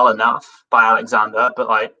shadowed well enough by Alexander, but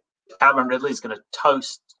like, Calvin Ridley is going to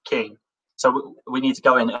toast King. So we need to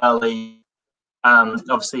go in early.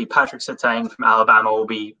 Obviously, Patrick Surtain from Alabama will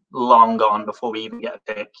be long gone before we even get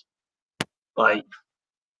a pick. Like,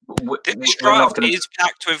 this draft is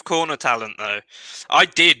packed with corner talent, though.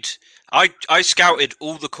 I scouted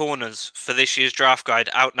all the corners for this year's draft guide,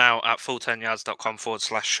 out now at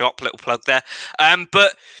full10yards.com/shop. Little plug there.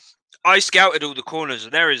 But I scouted all the corners,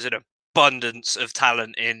 and there is an abundance of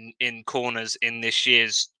talent in corners in this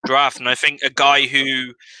year's draft. And I think a guy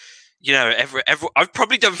who, you know, I've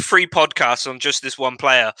probably done 3 podcasts on just this one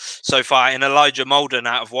player so far, in Elijah Molden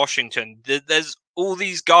out of Washington. There's all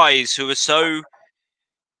these guys who are so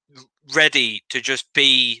ready to just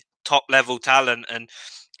be top level talent, and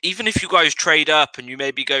even if you guys trade up and you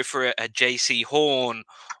maybe go for a JC Horn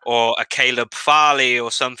or a Caleb Farley or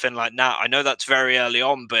something like that, I know that's very early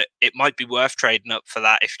on, but it might be worth trading up for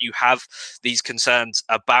that if you have these concerns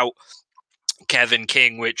about Kevin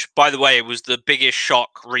King, which, by the way, was the biggest shock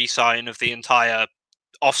re-sign of the entire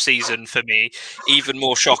offseason for me, even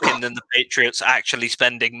more shocking than the Patriots actually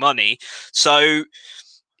spending money. So,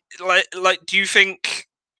 like, do you think,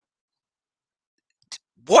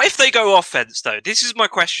 what if they go offense, though? This is my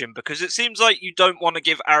question, because it seems like you don't want to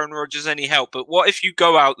give Aaron Rodgers any help. But what if you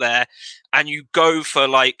go out there and you go for,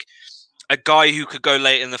 like, a guy who could go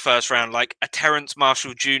late in the first round, like a Terrence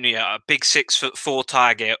Marshall Jr., a big 6'4"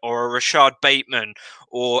 target, or a Rashad Bateman,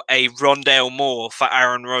 or a Rondale Moore for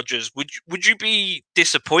Aaron Rodgers? Would you be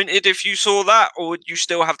disappointed if you saw that, or would you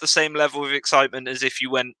still have the same level of excitement as if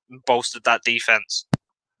you went and bolstered that defense?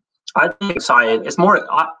 I'd be excited. It's more,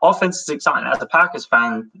 offense is exciting. As a Packers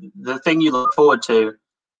fan, the thing you look forward to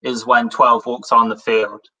is when 12 walks on the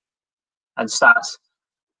field and starts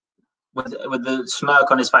with the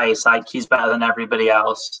smirk on his face, like he's better than everybody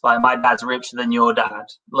else. Like, my dad's richer than your dad.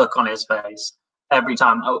 Look on his face every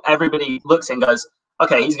time. Oh, everybody looks and goes,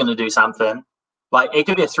 okay, he's going to do something. Like, it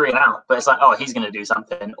could be a 3 and out, but it's like, oh, he's going to do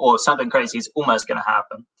something, or something crazy is almost going to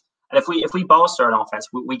happen. And if we bolster an offense,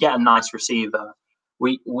 we get a nice receiver.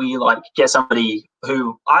 We like get somebody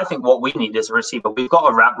who, I think what we need is a receiver. We've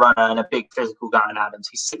got a route runner and a big physical guy in Adams.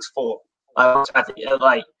 He's 6'4". I think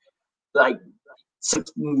like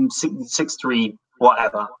 6'3",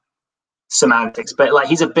 whatever semantics, but like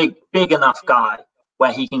he's a big enough guy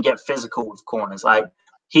where he can get physical with corners. Like,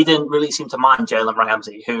 he didn't really seem to mind Jalen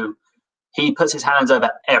Ramsey, who he puts his hands over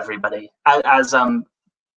everybody, as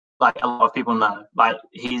like a lot of people know. Like,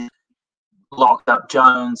 he's locked up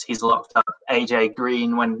Jones, he's locked up AJ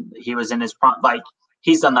Green when he was in his prime. Like,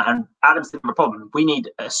 he's done that, and Adams didn't have a problem. We need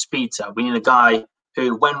a speedster. We need a guy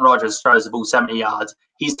who, when Rodgers throws the ball 70 yards,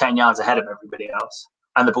 he's 10 yards ahead of everybody else,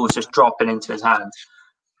 and the ball's just dropping into his hands.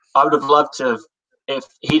 I would have loved to have, if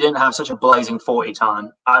he didn't have such a blazing 40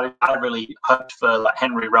 time, I really hoped for like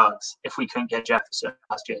Henry Ruggs if we couldn't get Jefferson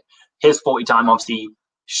last year. His 40 time obviously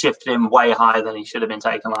shifted him way higher than he should have been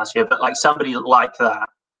taken last year, but like somebody like that,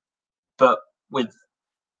 but with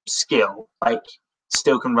skill, like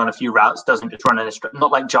still can run a few routes, doesn't just run in a straight,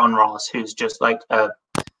 not like John Ross, who's just like a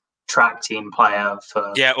track team player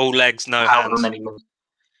for all legs, no hands.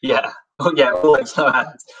 Yeah, all legs, no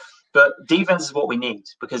hands. But defense is what we need,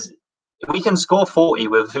 because we can score 40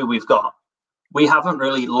 with who we've got. We haven't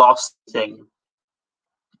really lost anything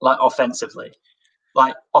like offensively.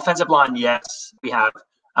 Like, offensive line, yes, we have,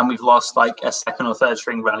 and we've lost like a second or third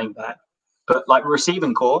string running back. But like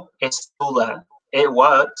receiving core, it's still there. It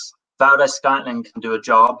works. Valdez-Scantling can do a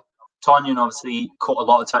job. Tonyan obviously caught a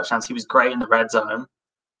lot of touchdowns. He was great in the red zone.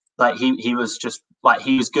 Like, he was just like,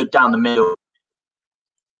 he was good down the middle.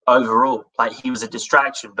 Overall, like, he was a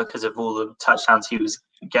distraction because of all the touchdowns he was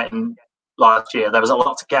getting last year. There was a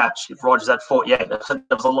lot to catch. If Rodgers had 48, there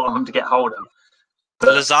was a lot of them to get hold of.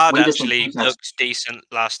 But Lazard actually looked decent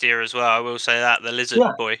last year as well. I will say that, the Lizard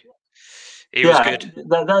boy, he was good.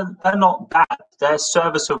 They're not bad. They're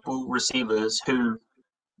serviceable receivers who,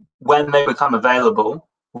 when they become available,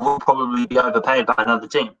 will probably be overpaid by another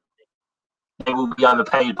team. They will be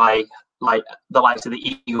overpaid by like the likes of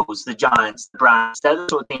the Eagles, the Giants, the Browns. They're the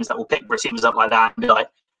sort of teams that will pick receivers up like that and be like,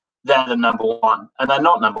 they're the number one. And they're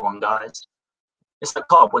not number one guys. It's like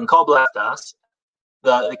Cobb. When Cobb left us,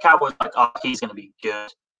 the Cowboys were like, oh, he's going to be good.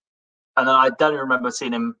 And then I don't remember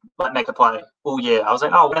seeing him like make a play all year. I was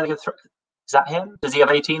like, oh, we're going to get is that him? Does he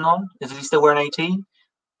have 18 on? Is he still wearing 18?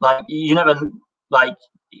 Like, you never, like,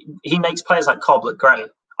 he makes players like Cobb look great.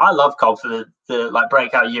 I love Cobb for the like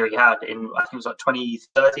breakout year he had in, I think it was like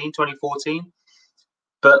 2013, 2014.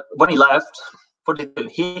 But when he left, what did he do?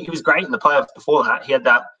 He was great in the playoffs before that. He had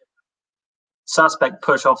that suspect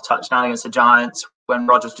push off touchdown against the Giants when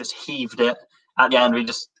Rodgers just heaved it at the end. We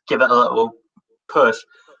just give it a little push.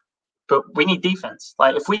 But we need defense.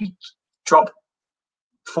 Like, if we drop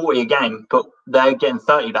 40 a game, but they're getting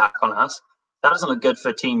 30 back on us, that doesn't look good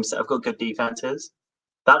for teams that have got good defenses.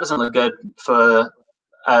 That doesn't look good for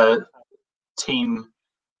a team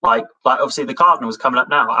like obviously the Cardinals coming up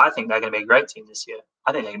now. I think they're going to be a great team this year.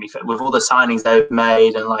 I think they're going to be fit with all the signings they've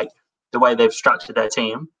made and like the way they've structured their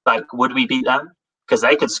team. Like, would we beat them? Because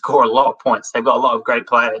they could score a lot of points. They've got a lot of great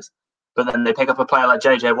players. But then they pick up a player like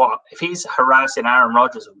JJ Watt. If he's harassing Aaron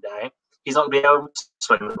Rodgers all day, he's not going to be able to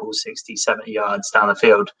swing the ball 60, 70 yards down the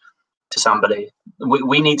field to somebody.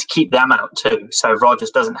 We need to keep them out too, so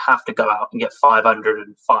Rodgers doesn't have to go out and get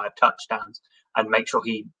 505 touchdowns and make sure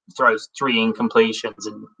he throws 3 incompletions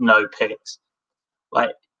and no picks.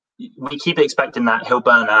 Like, we keep expecting that he'll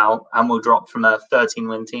burn out and we'll drop from a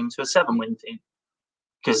 13-win team to a 7-win team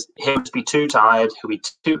because he'll just be too tired.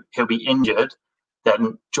 He'll be injured.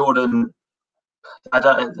 Then Jordan,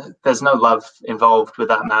 there's no love involved with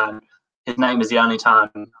that man. His name is the only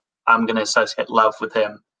time I'm going to associate love with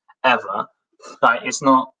him ever. Like, it's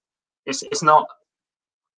not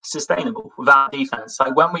sustainable without defense.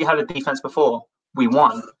 Like, when we had a defense before, we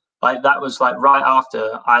won. Like, that was like right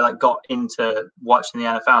after I like got into watching the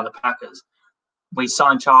NFL and the Packers. We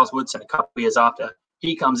signed Charles Woodson a couple of years after.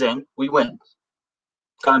 He comes in, we win.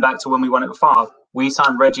 Going back to when we won it with Favre, we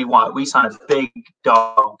signed Reggie White. We signed a big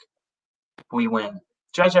dog. We win.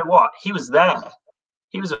 JJ Watt, he was there.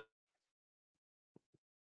 We've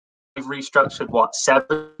restructured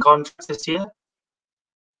 7 contracts this year.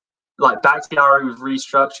 Like, Bakhtiari, we've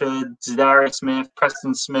restructured. Zadarius Smith,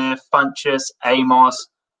 Preston Smith, Funchess, Amos,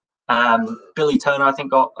 Billy Turner, I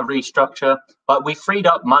think, got a restructure. But we freed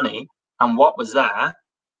up money, and what was there?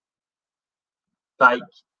 Like,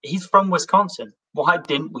 he's from Wisconsin. Why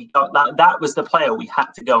didn't we go? That was the player we had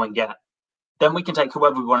to go and get. Then we can take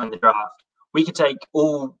whoever we want in the draft. We could take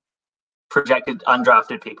all projected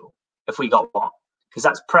undrafted people if we got one, because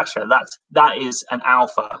that's pressure. That is an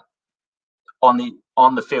alpha on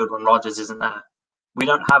the field when Rodgers isn't there. We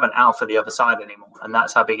don't have an alpha the other side anymore, and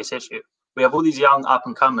that's our biggest issue. We have all these young up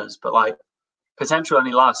and comers, but like potential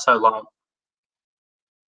only lasts so long.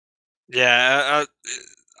 Yeah,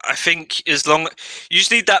 I think as long you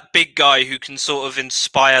just need that big guy who can sort of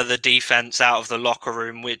inspire the defense out of the locker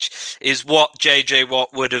room, which is what JJ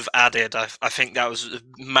Watt would have added. I think that was a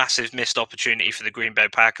massive missed opportunity for the Green Bay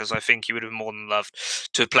Packers. I think he would have more than loved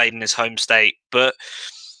to have played in his home state. But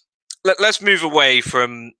let's move away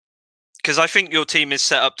from, because I think your team is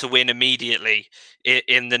set up to win immediately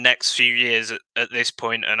in the next few years at this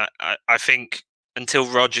point, and I think until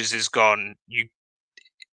Rodgers is gone,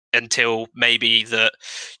 until maybe that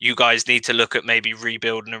you guys need to look at maybe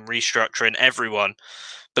rebuilding and restructuring everyone.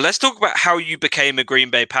 But let's talk about how you became a Green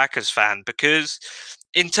Bay Packers fan, because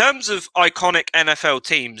in terms of iconic NFL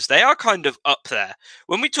teams, they are kind of up there.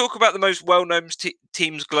 When we talk about the most well-known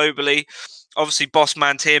teams globally, obviously Boss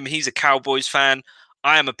Man Tim, he's a Cowboys fan.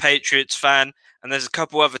 I am a Patriots fan. And there's a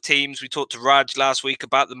couple other teams. We talked to Raj last week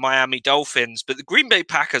about the Miami Dolphins, but the Green Bay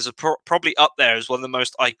Packers are probably up there as one of the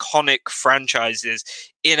most iconic franchises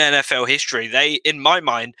in NFL history. They, in my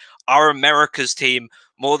mind, are America's team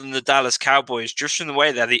more than the Dallas Cowboys, just from the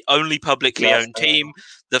way they're the only publicly owned team.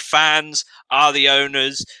 The fans are the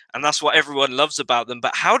owners, and that's what everyone loves about them.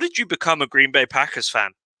 But how did you become a Green Bay Packers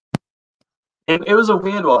fan? It was a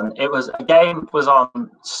weird one. A game was on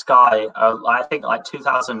Sky, I think like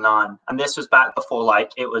 2009. And this was back before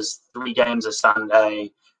like it was 3 games a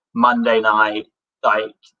Sunday, Monday night,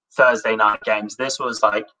 like Thursday night games. This was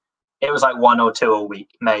like, it was like 1 or 2 a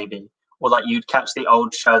week, maybe. Or like you'd catch the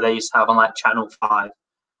old show they used to have on like Channel 5.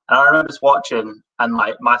 And I remember just watching, and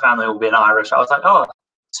like my family all being Irish. I was like, oh,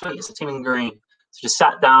 sweet, it's a team in green. So just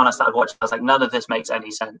sat down, I started watching. I was like, none of this makes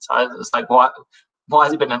any sense. I was like, what? Why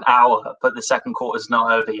has it been an hour, but the second quarter's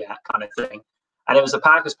not over yet, kind of thing? And it was the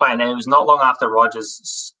Packers playing, and it was not long after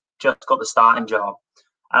Rodgers just got the starting job.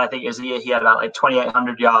 And I think it was the year he had about like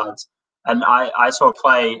 2,800 yards. And I saw a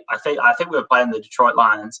play. I think we were playing the Detroit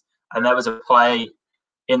Lions, and there was a play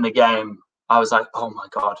in the game. I was like, oh my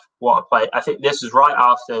God, what a play. I think this was right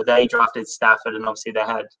after they drafted Stafford, and obviously they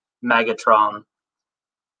had Megatron.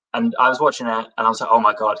 And I was watching it, and I was like, oh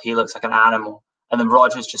my God, he looks like an animal. And then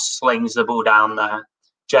Rodgers just slings the ball down there.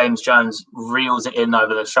 James Jones reels it in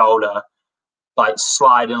over the shoulder, like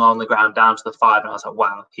sliding along the ground down to the 5. And I was like,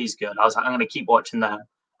 wow, he's good. I was like, I'm going to keep watching them.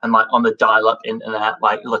 And like on the dial-up internet,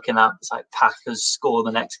 like looking up, it's like Packers score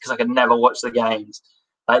the next, because I could never watch the games.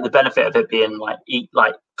 Like the benefit of it being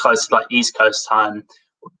like close to like East Coast time,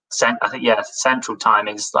 I think, yeah, Central time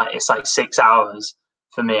is like, it's like 6 hours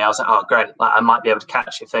for me. I was like, oh, great. Like I might be able to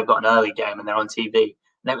catch if they've got an early game and they're on TV.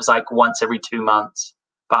 And it was like once every 2 months.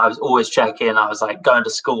 But I was always checking. I was like going to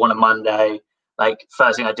school on a Monday. Like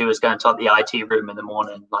first thing I do is go into the IT room in the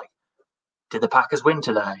morning. Like, did the Packers win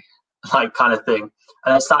today? Like kind of thing.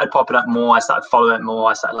 And it started popping up more. I started following it more.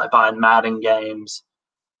 I started like buying Madden games.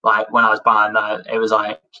 Like when I was buying that, it was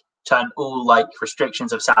like turn all like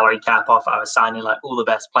restrictions of salary cap off. I was signing like all the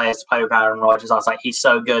best players to play with Aaron Rodgers. I was like, he's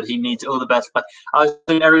so good. He needs all the best play. I was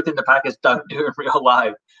doing everything the Packers don't do in real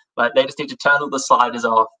life. Like they just need to turn all the sliders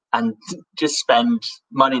off and just spend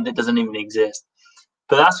money that doesn't even exist.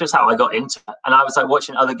 But that's just how I got into it. And I was like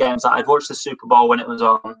watching other games. Like, I'd watched the Super Bowl when it was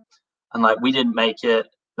on, and like we didn't make it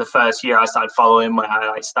the first year. I started following when I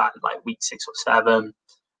like started like week 6 or 7,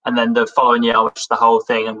 and then the following year I watched the whole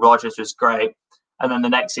thing, and Rodgers was great. And then the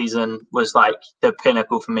next season was like the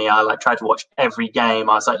pinnacle for me. I like tried to watch every game.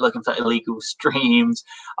 I was like looking for illegal streams.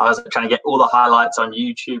 I was like, trying to get all the highlights on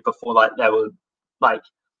YouTube before like there were like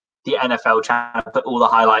the NFL channel put all the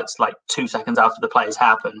highlights like 2 seconds after the plays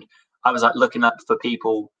happened. I was like looking up for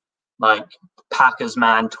people like Packers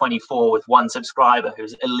Man 24 with 1 subscriber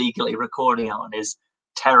who's illegally recording it on his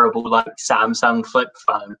terrible like Samsung flip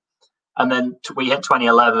phone. And then we hit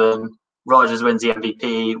 2011, Rodgers wins the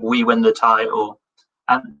MVP, we win the title,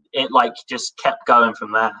 and it like just kept going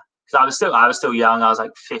from there. Because I was still young. I was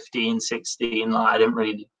like 15, 16. Like I didn't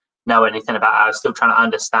really know anything about it. I was still trying to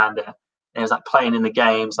understand it. And it was like playing in the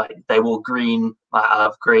games, like they wore green. Like I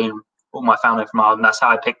love green. All my family from Ireland. That's how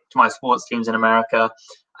I picked my sports teams in America.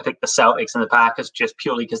 I picked the Celtics and the Packers just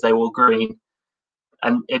purely because they wore green.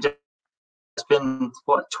 And it's been,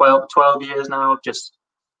 what, 12 years now of just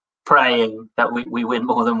praying that we win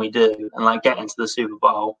more than we do. And like getting to the Super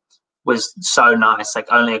Bowl was so nice. Like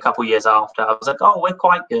only a couple years after, I was like, oh, we're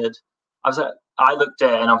quite good. I looked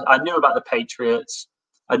at it and I knew about the Patriots.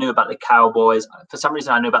 I knew about the Cowboys. For some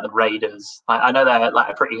reason, I knew about the Raiders. Like, I know they're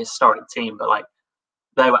like a pretty historic team, but like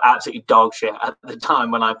they were absolutely dog shit at the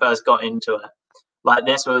time when I first got into it. Like,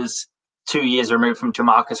 this was 2 years removed from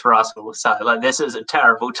Jamarcus Russell, so like this is a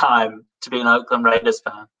terrible time to be an Oakland Raiders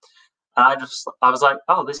fan. And I was like,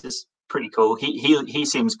 oh, this is pretty cool. He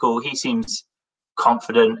seems cool. He seems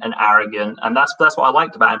confident and arrogant, and that's what I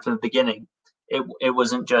liked about him from the beginning. It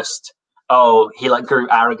wasn't just, oh, he like grew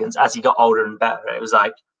arrogance as he got older and better. It was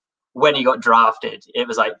like when he got drafted, it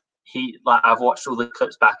was like I've watched all the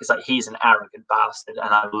clips back. It's like he's an arrogant bastard,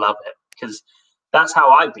 and I love it because that's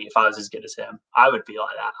how I'd be if I was as good as him. I would be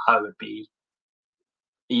like that. I would be.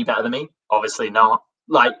 Are you better than me? Obviously not.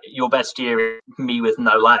 Like, your best year, me with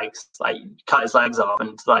no legs, like cut his legs off,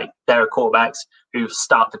 and like there are quarterbacks who've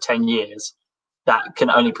started for 10 years that can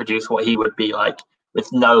only produce what he would be like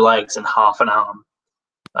with no legs and half an arm.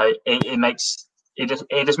 Like, it just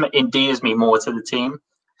endears me more to the team.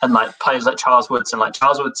 And like players like Charles Woodson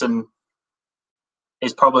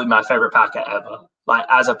is probably my favorite Packer ever. Like,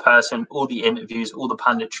 as a person, all the interviews, all the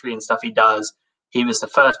punditry and stuff he does. He was the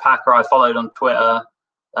first Packer I followed on Twitter.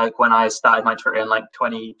 Like, when I started my Twitter in like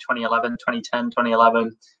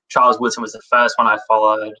 2011, Charles Woodson was the first one I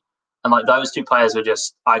followed. And like those two players were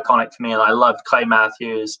just iconic for me. And I loved Clay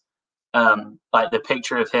Matthews. Like the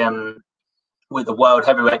picture of him with the World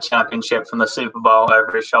Heavyweight Championship from the Super Bowl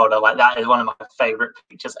over his shoulder. Like, that is one of my favorite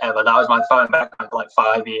pictures ever. That was my phone back for like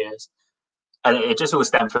 5 years. And it just all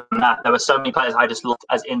stemmed from that. There were so many players I just loved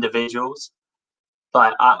as individuals.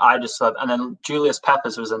 Like, I just love, and then Julius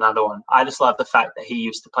Peppers was another one. I just love the fact that he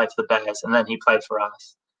used to play for the Bears and then he played for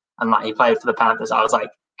us. And like, he played for the Panthers. I was like,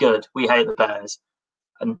 good, we hate the Bears.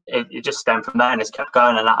 And it just stemmed from there and it's kept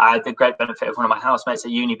going. And I had the great benefit of one of my housemates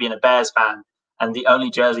at uni being a Bears fan. And the only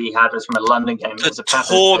jersey he had was from a London game. It was a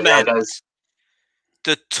Peppers jersey.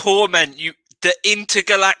 The torment, the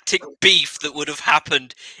intergalactic beef that would have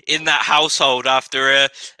happened in that household after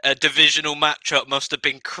a divisional matchup must have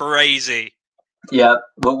been crazy. Yeah,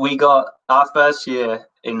 but we got our first year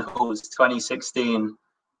in Halls, 2016,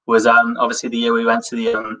 was obviously the year we went to the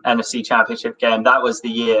NFC Championship game. That was the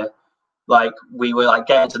year, like, we were like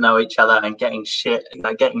getting to know each other and getting shit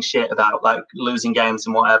about like losing games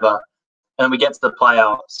and whatever. And we get to the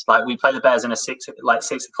playoffs. Like, we play the Bears in a 6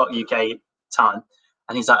 o'clock UK time.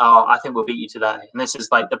 And he's like, oh, I think we'll beat you today. And this is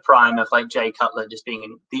like the prime of like Jay Cutler just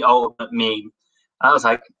being the ultimate meme. And I was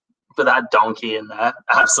like, but that donkey in there,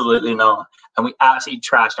 absolutely not. And we absolutely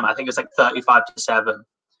trashed him. I think it was like 35-7. And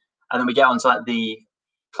then we get on to like the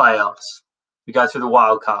playoffs. We go through the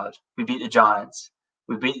wild card. We beat the Giants.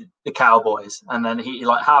 We beat the Cowboys. And then he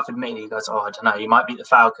like half admitted, he goes, oh, I don't know, you might beat the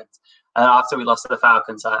Falcons. And after we lost to the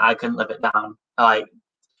Falcons, I couldn't live it down. Like,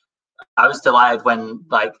 I was delighted when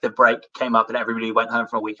like the break came up and everybody went home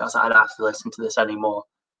for a week. I was like, I don't have to listen to this anymore.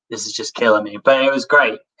 This is just killing me. But it was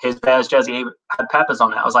great. His Bears jersey had Peppers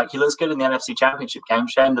on it. I was like, he looks good in the NFC Championship game.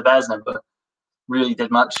 Shame the Bears never really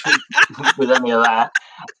did much with any of that.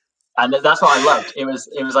 And that's what I loved. It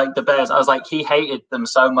was like the Bears. I was like, he hated them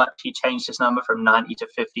so much. He changed his number from 90 to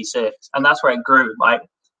 56. And that's where it grew. Like,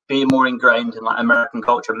 being more ingrained in like American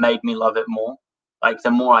culture made me love it more. Like,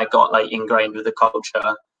 the more I got like ingrained with the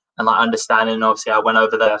culture and like understanding, obviously I went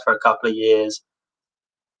over there for a couple of years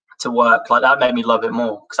to work, like that made me love it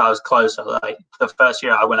more because I was closer. Like, the first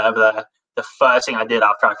year I went over there, the first thing I did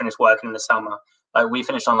after I finished working in the summer, like we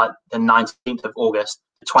finished on like the 19th of August,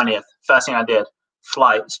 the 20th. First thing I did,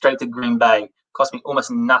 flight straight to Green Bay. Cost me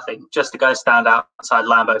almost nothing just to go stand outside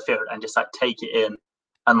Lambeau Field and just like take it in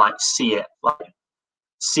and like see it. Like,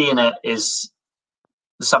 seeing it is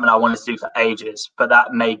something I wanted to do for ages, but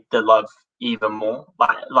that made the love even more.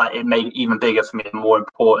 Like it made it even bigger for me and more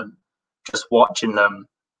important. Just watching them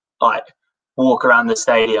like walk around the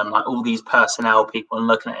stadium, like all these personnel people, and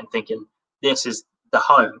looking at it and thinking, this is the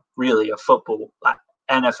home really of football, like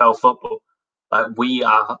NFL football. Like, we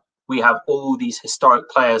have all these historic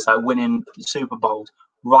players like winning Super Bowls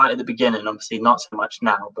right at the beginning. Obviously not so much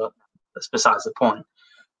now, but that's besides the point.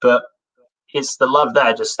 But it's the love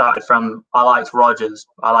there just started from, I liked Rodgers.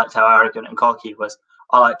 I liked how arrogant and cocky he was.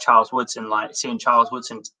 I liked Charles Woodson, like seeing Charles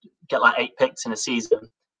Woodson get like 8 picks in a season.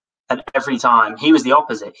 And every time he was the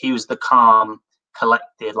opposite. He was the calm,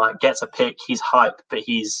 collected, like gets a pick. He's hyped, but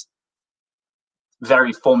he's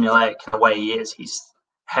very formulaic in the way he is. He's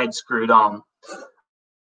head screwed on.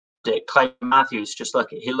 Clay Matthews, just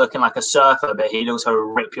looking like a surfer, but he'd also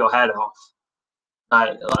rip your head off.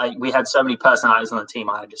 Like we had so many personalities on the team.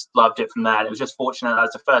 I just loved it from there. And it was just fortunate that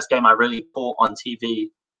was the first game I really bought on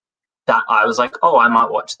TV that I was like, oh, I might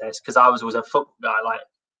watch this, because I was a football guy, like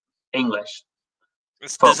English.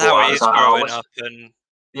 That's how it is growing up, and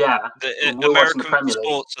yeah, the American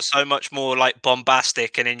sports are so much more like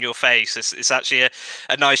bombastic and in your face. It's actually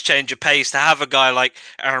a nice change of pace to have a guy like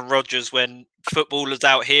Aaron Rodgers, when footballers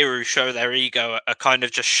out here who show their ego are kind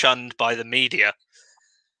of just shunned by the media.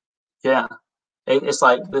 Yeah, it's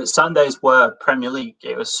like the Sundays were Premier League.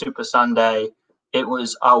 It was Super Sunday. It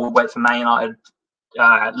was, I will wait for Man United,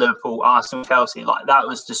 Liverpool, Arsenal, Chelsea. Like, that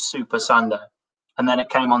was just Super Sunday. And then it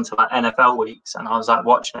came on to like NFL weeks, and I was like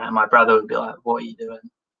watching it, and my brother would be like, "What are you doing?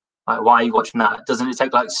 Like, why are you watching that? Doesn't it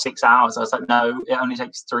take like 6 hours?" I was like, "No, it only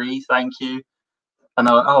takes 3. Thank you." And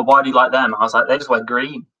they're like, "Oh, why do you like them?" I was like, "They just wear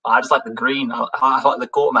green. I just like the green. I like the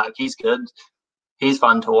quarterback. He's good. He's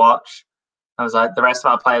fun to watch." I was like, "The rest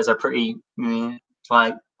of our players are pretty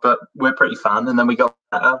but we're pretty fun." And then we got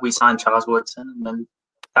better. We signed Charles Woodson, and then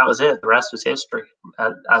that was it. The rest was history,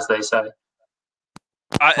 as they say.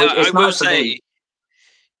 I will say,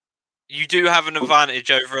 you do have an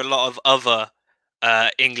advantage over a lot of other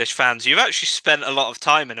English fans. You've actually spent a lot of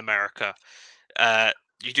time in America.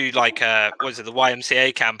 You do like what is it, the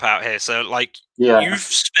YMCA camp out here? So like, you've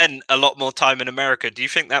spent a lot more time in America. Do you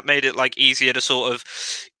think that made it like easier to sort of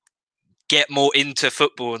get more into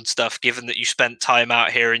football and stuff, given that you spent time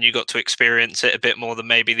out here and you got to experience it a bit more than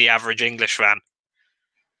maybe the average English fan?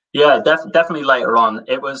 Yeah, definitely later on.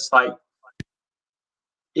 It was like,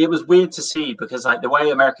 it was weird to see, because like the way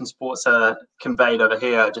American sports are conveyed over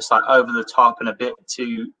here, just like over the top and a bit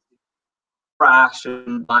too brash,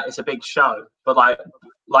 and like it's a big show. But like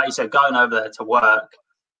you said, going over there to work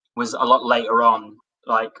was a lot later on.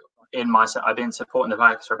 Like I've been supporting the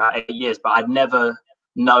Vikings for about 8 years, but I'd never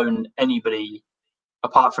known anybody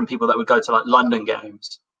apart from people that would go to like London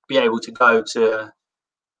games be able to go to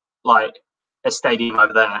like a stadium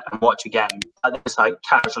over there and watch a game. I just like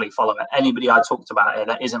casually follow it. Anybody I talked about it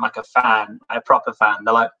that isn't like a fan, a proper fan,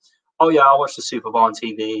 they're like, "Oh yeah, I watched the Super Bowl on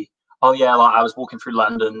TV. Oh yeah, like I was walking through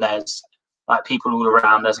London. There's like people all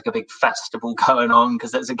around. There's like a big festival going on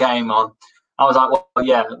because there's a game on." I was like, "Well,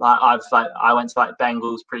 yeah." Like I went to like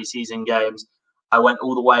Bengals preseason games. I went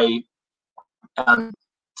all the way to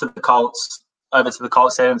the Colts, over to the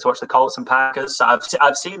Colts stadium to watch the Colts and Packers. So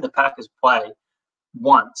I've seen the Packers play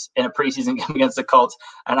once in a preseason game against the Colts,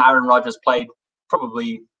 and Aaron Rodgers played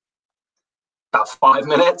probably about 5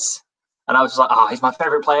 minutes, and I was just like, "Oh, he's my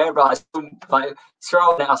favorite player." But I like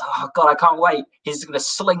throwing it, I was like, "Oh God, I can't wait. He's going to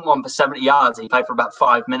sling one for 70 yards." He played for about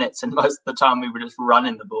 5 minutes, and most of the time we were just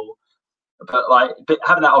running the ball. But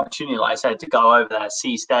having that opportunity, like I said, to go over there,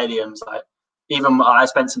 see stadiums, like even I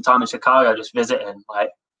spent some time in Chicago just visiting. Like,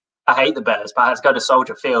 I hate the Bears, but I had to go to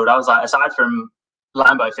Soldier Field. I was like, aside from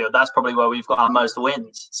Lambeau Field, that's probably where we've got our most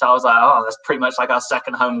wins. So I was like, "Oh, that's pretty much like our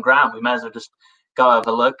second home ground. We may as well just go have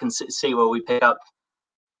a look and see where we pick up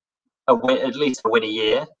a win, at least a win a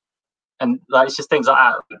year." And like, it's just things like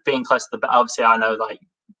that. Like, being close to obviously I know, like,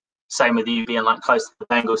 same with you being like close to the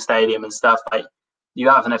Bengals stadium and stuff. Like, you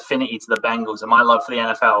have an affinity to the Bengals, and my love for the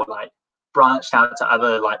NFL like branched out to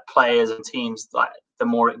other like players and teams. Like, the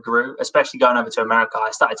more it grew, especially going over to America,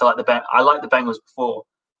 I started to like I liked the Bengals before.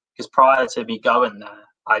 Because prior to me going there,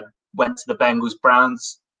 I went to the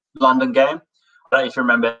Bengals-Browns London game. I don't know if you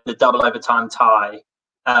remember the double overtime tie.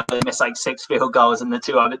 They missed like 6 field goals in the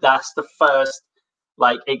 2 of it. That's the first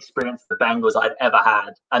like experience the Bengals I'd ever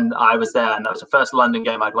had, and I was there, and that was the first London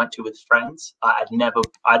game I'd went to with friends.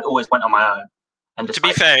 I'd always went on my own. And just, to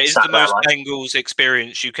be fair, it's the most Bengals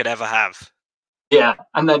experience you could ever have. Yeah,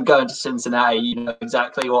 and then going to Cincinnati, you know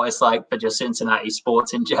exactly what it's like for just Cincinnati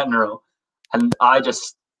sports in general, and I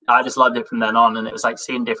just loved it from then on. And it was like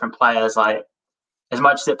seeing different players. Like, as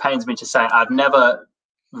much as it pains me to say, I've never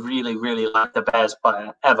really liked the Bears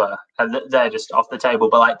player ever, and they're just off the table.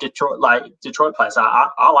 But like Detroit players,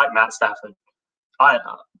 I like Matt Stafford. I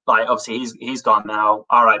like, obviously he's gone now,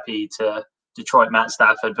 RIP to Detroit, Matt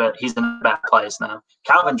Stafford, but he's in a bad place now.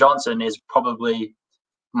 Calvin Johnson is probably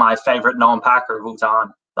my favorite non-Packer of all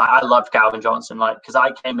time. Like, I loved Calvin Johnson, like, because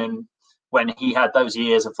I came in when he had those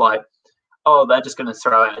years of like, "Oh, they're just going to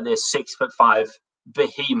throw out this 6'5"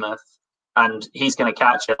 behemoth and he's going to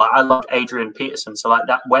catch it." Like, I loved Adrian Peterson. So like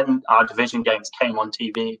that, when our division games came on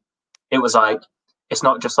TV, it was like, it's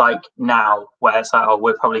not just like now where it's like, "Oh,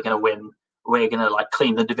 we're probably going to win. We're going to like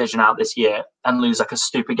clean the division out this year and lose like a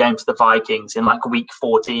stupid game to the Vikings in like week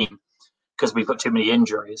 14 because we've got too many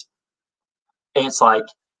injuries." It's like,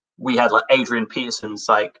 we had like Adrian Peterson's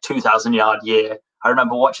like 2,000-yard year. I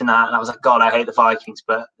remember watching that and I was like, "God, I hate the Vikings,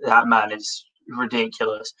 but that man is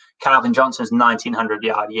ridiculous." Calvin Johnson's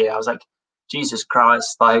 1,900-yard year. I was like, Jesus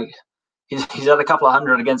Christ, like he's had a couple of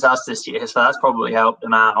hundred against us this year, so that's probably helped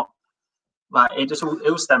him out. Like it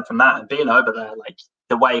all stemmed from that, and being over there, like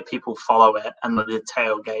the way people follow it and the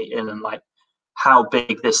tailgating and like how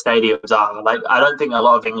big the stadiums are. Like I don't think a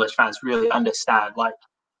lot of English fans really understand. Like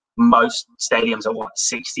most stadiums are what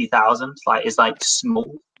 60,000. Like is like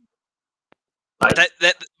small. Like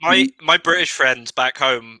my British friends back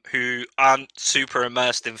home who aren't super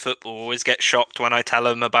immersed in football always get shocked when I tell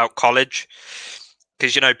them about college.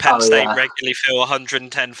 Because, you know, Penn State regularly fill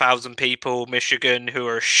 110,000 people. Michigan, who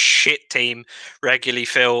are a shit team, regularly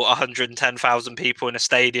fill 110,000 people in a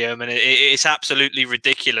stadium. And it's absolutely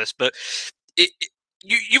ridiculous. But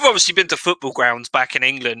you've obviously been to football grounds back in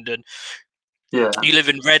England. And you live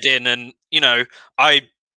in Reading. And, you know, I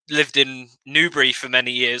lived in Newbury for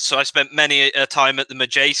many years. So I spent many a time at the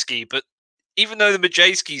Madejski. But even though the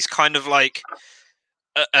Madejski is kind of like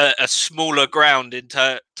a smaller ground in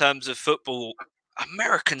terms of football,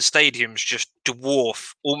 American stadiums just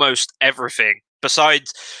dwarf almost everything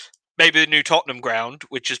besides maybe the new Tottenham ground,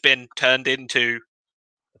 which has been turned into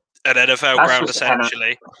an NFL ground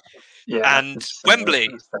essentially. And Wembley.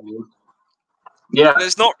 Yeah.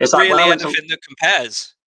 There's not really anything that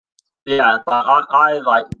compares. Yeah, I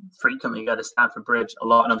like frequently go to Stamford Bridge a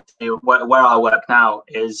lot, and where I work now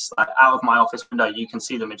is like out of my office window, you can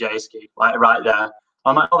see the Madejski, like right there.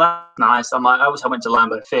 I'm like, oh, that's nice. I'm like, I went to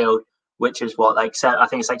Lambeau Field, which is what, like, I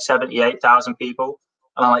think it's like 78,000 people.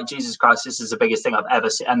 And I'm like, Jesus Christ, this is the biggest thing I've ever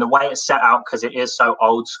seen. And the way it's set out, because it is so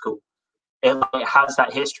old school, it has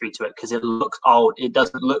that history to it because it looks old. It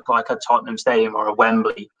doesn't look like a Tottenham Stadium or a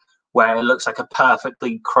Wembley, where it looks like a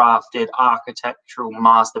perfectly crafted architectural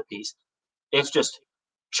masterpiece. It's just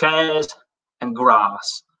chairs and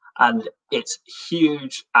grass, and it's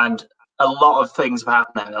huge, and a lot of things have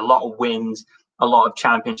happened, a lot of wins, a lot of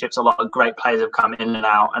championships, a lot of great players have come in and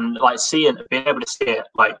out, and like being able to see it,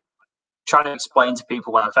 like trying to explain to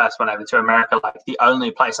people when I first went over to America, like the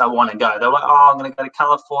only place I want to go, they're like, oh, I'm going to go to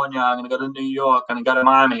California, I'm going to go to New York, I'm going to go to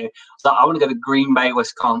Miami. So I want to go to Green Bay,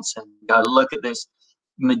 Wisconsin, go look at this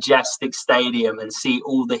majestic stadium and see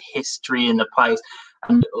all the history in the place,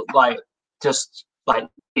 and like just like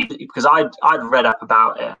because I'd read up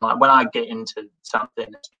about it. Like when I get into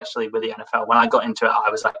something, especially with the NFL, when I got into it,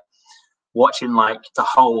 I was like watching like the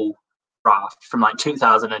whole draft from like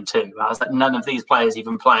 2002. I was like, none of these players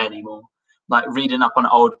even play anymore. Like reading up on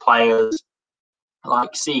old players,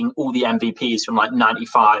 like seeing all the MVPs from like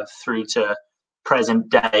 95 through to present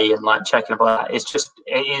day, and like checking about that.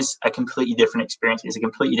 It is a completely different experience. It's a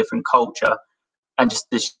completely different culture, and just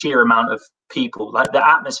the sheer amount of people, like the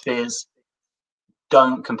atmospheres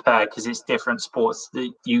don't compare because it's different sports.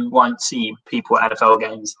 You won't see people at NFL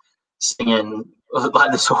games singing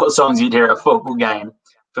like the sort of songs you'd hear at a football game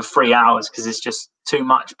for 3 hours because it's just too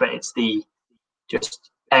much. But it's just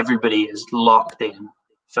everybody is locked in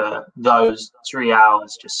for those 3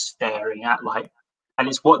 hours, just staring at like, and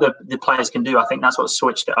it's what the players can do. I think that's what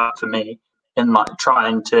switched it up for me in like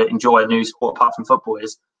trying to enjoy a new sport apart from football.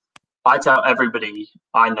 Is I tell everybody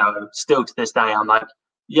I know still to this day, I'm like,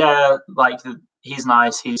 yeah, like he's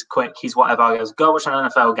nice, he's quick, he's whatever. I goes, go watch an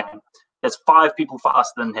NFL game. There's 5 people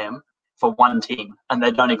faster than him for one team, and they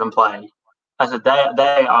don't even play. I said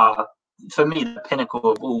they are, for me, the pinnacle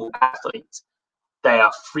of all athletes. They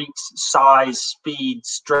are freaks, size, speed,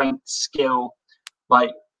 strength, skill.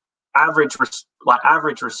 Like average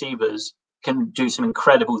receivers can do some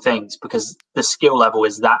incredible things because the skill level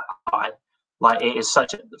is that high. Like it is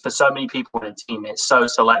for so many people in a team, it's so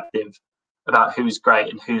selective about who's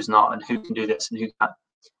great and who's not, and who can do this and who can't.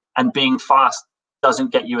 And being fast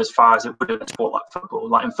doesn't get you as far as it would in a sport like football.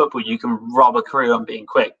 Like in football, you can rob a career on being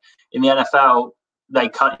quick. In the NFL, they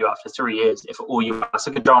cut you after 3 years if all you are.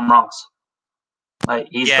 Look at John Ross. Like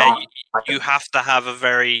he's gone. You have to have a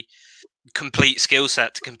very complete skill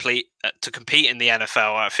set to compete in the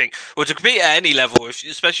NFL, I think, or to compete at any level,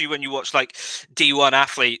 especially when you watch like D1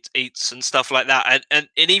 athletes and stuff like that. And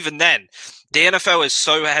even then, the NFL is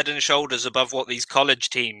so head and shoulders above what these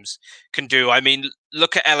college teams can do. I mean,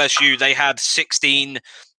 look at LSU. They had 16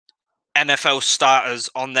 NFL starters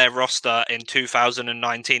on their roster in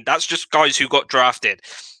 2019. That's just guys who got drafted.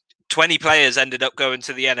 20 players ended up going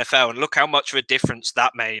to the NFL, and look how much of a difference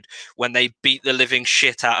that made when they beat the living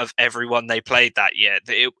shit out of everyone they played that year.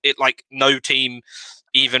 It like no team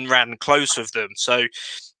even ran close with them. So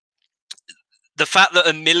the fact that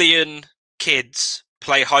 1 million kids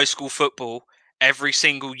play high school football every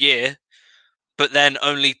single year, but then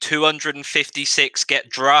only 256 get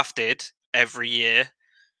drafted every year,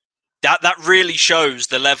 that really shows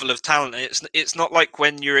the level of talent. It's not like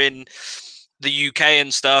when you're in the UK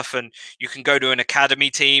and stuff, and you can go to an academy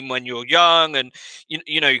team when you're young, and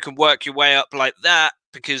you know you can work your way up like that,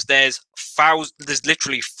 because there's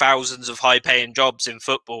literally thousands of high-paying jobs in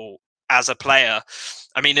football as a player.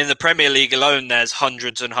 I mean, in the Premier League alone, there's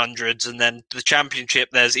hundreds and hundreds, and then the Championship,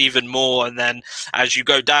 there's even more, and then as you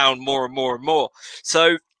go down, more and more and more.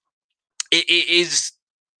 So it is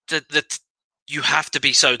that you have to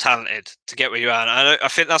be so talented to get where you are. And I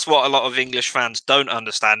think that's what a lot of English fans don't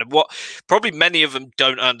understand, and what probably many of them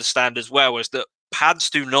don't understand as well, is that pads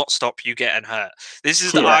do not stop you getting hurt. This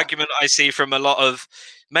is the argument I see from a lot of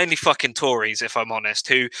mainly fucking Tories, if I'm honest,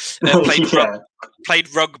 who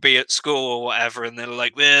played rugby at school or whatever, and they're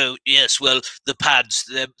like, well, yes, well, the pads,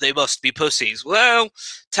 they must be pussies. Well,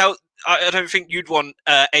 I don't think you'd want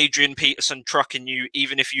Adrian Peterson trucking you,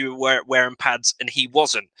 even if you were wearing pads and he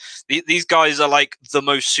wasn't. These guys are like the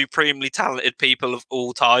most supremely talented people of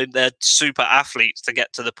all time. They're super athletes to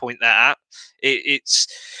get to the point they're at.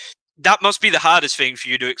 That must be the hardest thing for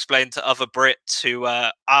you to explain to other Brits who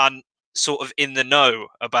aren't sort of in the know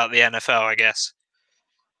about the NFL, I guess.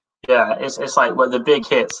 Yeah, it's like the big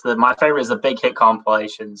hits. My favorite is the big hit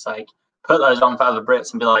compilations. Like, put those on for other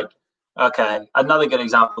Brits and be like, okay. Another good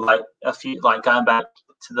example, like going back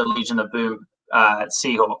to the Legion of Boom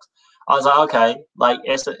Seahawks. I was like, okay, like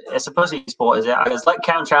it's a pussy sport, is it? I was like,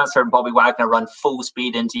 Cam Chancellor and Bobby Wagner run full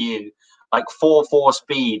speed into you, like 4.4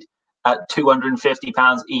 speed at 250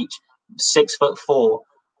 pounds each, 6'4".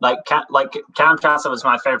 Like Cam Chancellor was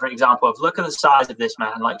my favorite example of, look at the size of this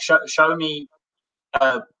man. Like, show me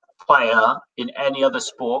a player in any other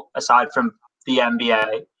sport aside from the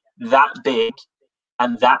NBA that big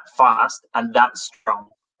and that fast and that strong,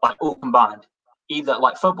 like all combined. Either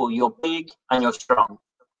like football, you're big and you're strong,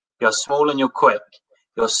 you're small and you're quick,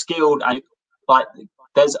 you're skilled, and like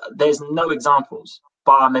there's no examples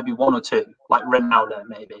bar maybe one or two, like Ronaldo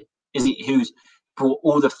maybe, is he who's brought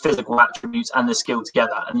all the physical attributes and the skill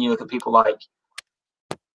together. And you look at people like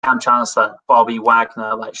Cam Chancellor, Bobby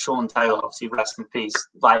Wagner, like Sean Taylor, obviously rest in peace,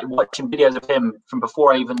 like watching videos of him from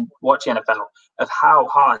before I even watch NFL, of how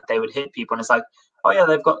hard they would hit people. And it's like, oh yeah,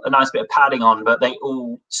 they've got a nice bit of padding on, but they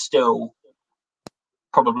all still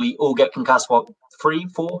probably all get concussed, 3,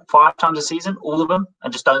 4, 5 times a season, all of them,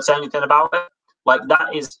 and just don't say anything about it. Like,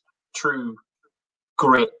 that is true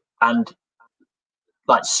grit and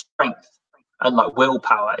like strength and like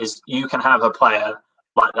willpower. Is you can have a player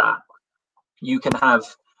like that. You can have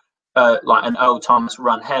like an Earl Thomas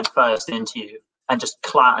run head first into you and just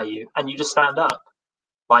clatter you, and you just stand up.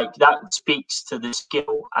 Like, that speaks to the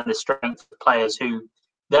skill and the strength of players who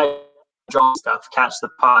their job stuff, catch the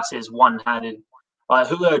passes one-handed. Like,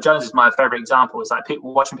 Julio Jones is my favorite example. It's like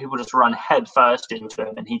watching people just run head first into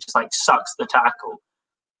him, and he just like sucks the tackle.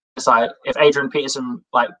 It's like if Adrian Peterson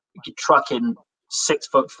like could truck in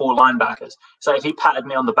 6'4" linebackers. So if he patted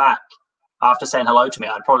me on the back after saying hello to me,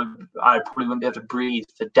 I probably wouldn't be able to breathe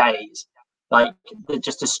for days. Like,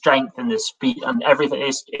 just the strength and the speed and everything,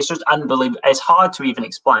 it's just unbelievable. It's hard to even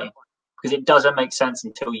explain because it doesn't make sense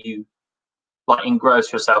until you like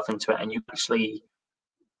engross yourself into it and you actually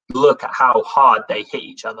look at how hard they hit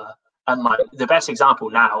each other. And like, the best example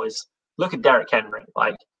now is look at Derrick Henry.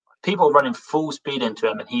 Like, people running full speed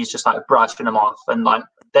into him and he's just like brushing them off. And like,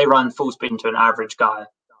 they run full speed into an average guy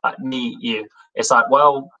like me, you. It's like,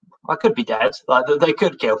 well, I could be dead. Like, they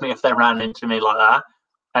could kill me if they ran into me like that.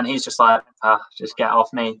 And he's just like, just get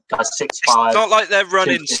off me. Guy's 6'5". It's not like they're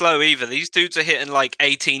running slow either. These dudes are hitting like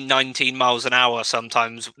 18, 19 miles an hour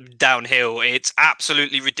sometimes downhill. It's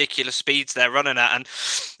absolutely ridiculous speeds they're running at. And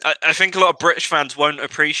I think a lot of British fans won't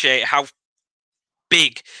appreciate how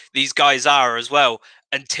big these guys are as well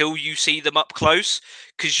until you see them up close.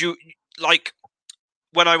 Because you, like,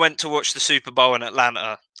 when I went to watch the Super Bowl in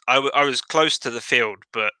Atlanta, I was close to the field,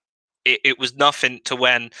 but it was nothing to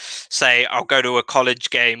when, say, I'll go to a college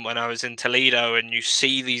game when I was in Toledo and you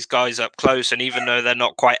see these guys up close, and even though they're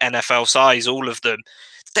not quite NFL size, all of them,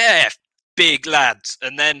 they're big lads.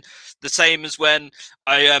 And then the same as when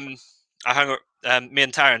I hung, me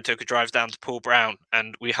and Taryn took a drive down to Paul Brown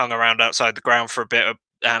and we hung around outside the ground for a bit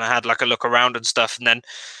and I had like a look around and stuff, and then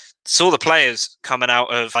saw the players coming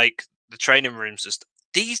out of like the training rooms and stuff.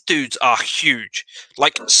 These dudes are huge,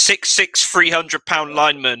 like 6'6", 300-pound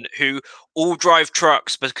linemen who all drive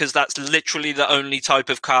trucks because that's literally the only type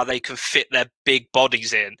of car they can fit their big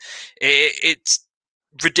bodies in. It's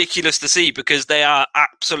ridiculous to see because they are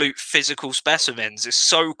absolute physical specimens. It's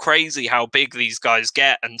so crazy how big these guys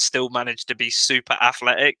get and still manage to be super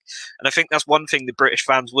athletic. And I think that's one thing the British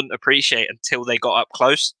fans wouldn't appreciate until they got up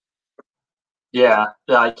close. Yeah,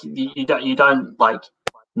 like you don't like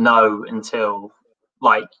know until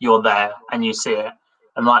like you're there and you see it.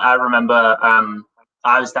 And like I remember,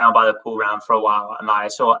 I was down by the pool round for a while, and I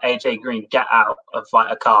saw AJ Green get out of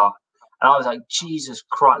like a car, and I was like, Jesus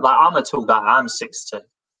Christ! Like I'm a tall guy, I'm 6'2",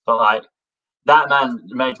 but like that man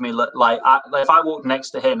made me look like, if I walked next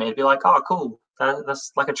to him, it'd be like, oh, cool,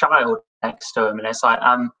 that's like a child next to him, and it's like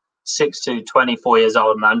I'm 6'2", 24 years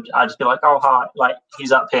old, and I just be like, oh hi, like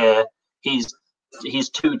he's up here, he's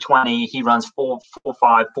 220, he runs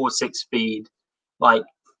 4.45, 4.6 speed, like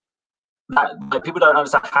that. Like people don't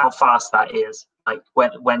understand how fast that is. Like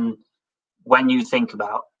when you think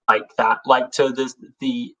about like that, like to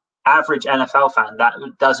the average NFL fan, that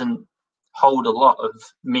doesn't hold a lot of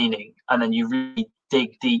meaning, and then you really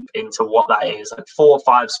dig deep into what that is. Like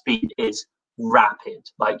 4.5 speed is rapid.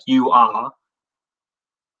 Like you are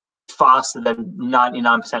faster than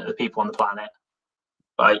 99% of the people on the planet,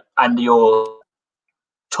 right? And you're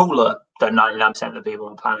taller than 99% of the people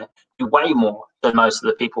on the planet. You're way more than most of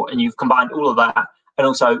the people, and you've combined all of that. And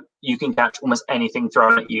also, you can catch almost anything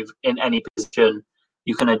thrown at you in any position.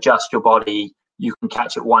 You can adjust your body. You can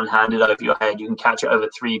catch it one-handed over your head. You can catch it over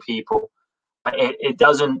 3 people. It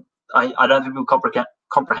doesn't. I don't think people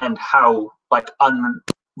comprehend how like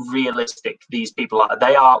unrealistic these people are.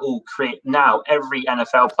 They are all now. Every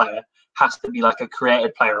NFL player has to be like a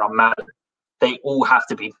created player on Madden. They all have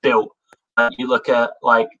to be built. You look at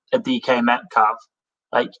like a DK Metcalf.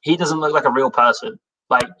 Like he doesn't look like a real person.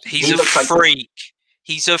 Like he's a freak.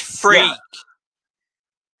 He's a freak. Yeah.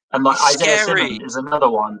 And like Isaiah Simmons is another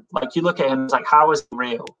one. Like you look at him, it's like, how is he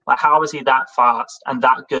real? Like how is he that fast and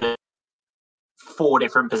that good at 4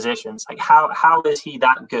 different positions? Like how is he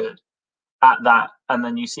that good at that? And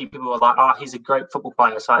then you see people are like, oh, he's a great football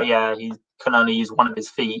player. So yeah, he can only use one of his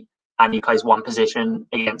feet and he plays one position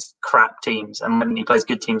against crap teams. And when he plays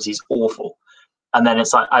good teams, he's awful. And then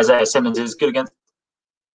it's like Isaiah Simmons is good against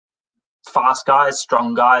fast guys,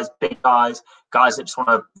 strong guys, big guys, guys that just want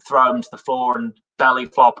to throw him to the floor and belly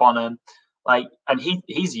flop on him. Like, and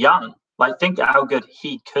he's young. Like, think how good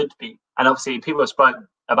he could be. And obviously, people have spoken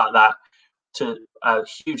about that to a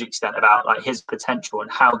huge extent about like his potential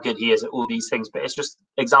and how good he is at all these things. But it's just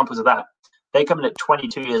examples of that. They come in at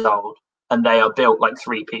 22 years old and they are built like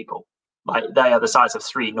 3 people. Like they are the size of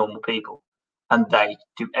 3 normal people, and they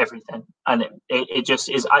do everything. And it just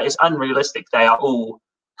is. It's unrealistic. They are all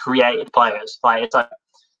created players. Like it's like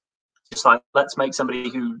just like let's make somebody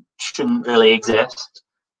who shouldn't really exist,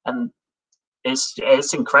 and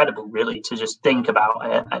it's incredible really to just think about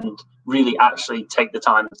it and really actually take the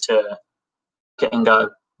time to get and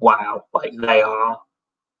go, wow, like they are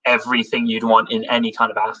everything you'd want in any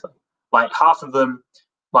kind of athlete. Like half of them,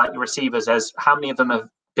 like the receivers, as how many of them have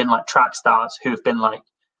been like track stars who've been like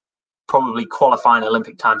probably qualifying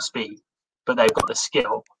Olympic time speed, but they've got the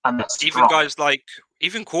skill and they're strong. Even guys like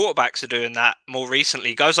even quarterbacks are doing that more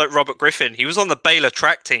recently. Guys like Robert Griffin, he was on the Baylor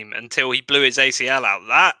track team until he blew his ACL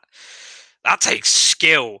out. That takes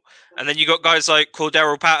skill. And then you got guys like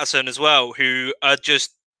Cordero Patterson as well, who are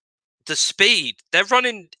just the speed. They're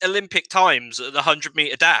running Olympic times at the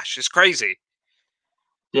 100-meter dash. It's crazy.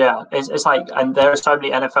 Yeah, it's like, and there are so many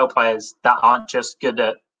NFL players that aren't just good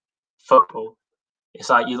at football. It's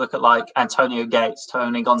like you look at like Antonio Gates,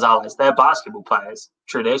 Tony Gonzalez. They're basketball players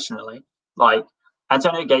traditionally. Like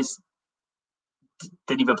Antonio Gates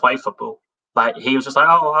didn't even play football. Like he was just like,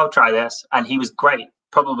 oh, I'll try this, and he was great.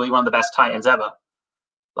 Probably one of the best tight ends ever.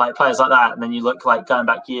 Like players like that, and then you look like going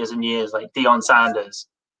back years and years, like Deion Sanders,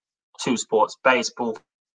 2 sports, baseball,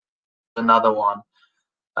 another one.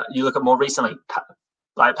 You look at more recently,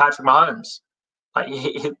 like Patrick Mahomes. Like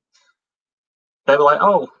they were like,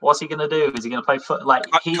 oh, what's he going to do? Is he going to play foot? Like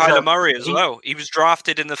Kyler Murray as well. He was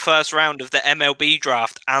drafted in the first round of the MLB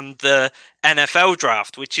draft and the NFL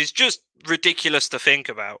draft, which is just ridiculous to think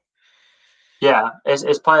about. Yeah,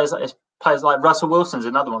 it's players like Russell Wilson's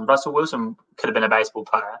another one. Russell Wilson could have been a baseball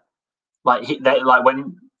player. Like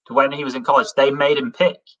when he was in college, they made him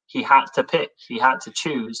pick. He had to pick. He had to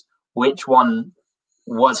choose which one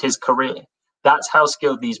was his career. That's how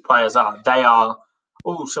skilled these players are. They are,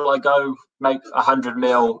 oh, shall I go make 100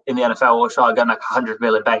 mil in the NFL or shall I go make 100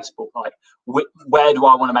 mil in baseball? Like, where do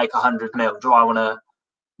I want to make 100 mil? Do I want to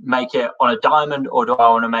make it on a diamond or do I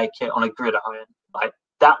want to make it on a gridiron? Like,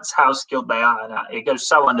 that's how skilled they are. And it goes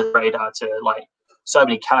so under the radar to like so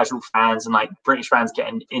many casual fans and like British fans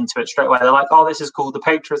getting into it straight away. They're like, oh, this is cool. The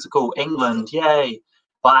Patriots are cool. England, yay.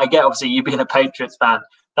 But I get, obviously, you being a Patriots fan,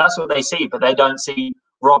 that's what they see, but they don't see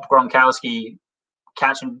Rob Gronkowski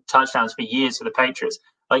catching touchdowns for years for the Patriots.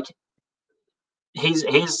 Like, he's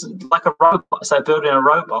like a robot. It's like building a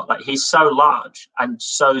robot. Like he's so large and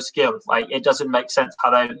so skilled. Like it doesn't make sense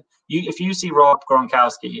how they. If you see Rob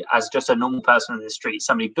Gronkowski as just a normal person in the street,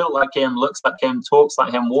 somebody built like him, looks like him, talks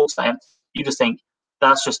like him, walks like him, you just think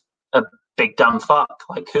that's just a big dumb fuck.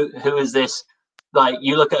 Like who is this? Like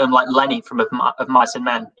you look at him like Lenny from of Mice and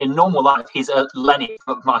Men. In normal life, he's a Lenny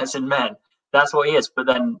from Mice and Men. That's what he is. But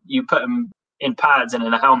then you put him in pads and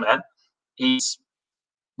in a helmet, he's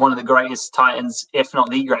one of the greatest Titans, if not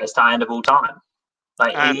the greatest Titan of all time.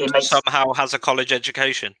 Like and it makes, somehow has a college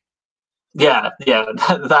education. Yeah,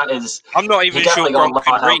 that is. I'm not even sure Gronk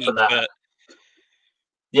can read, but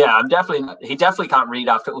yeah, I'm definitely. He definitely can't read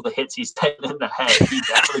after all the hits he's taken in the head. He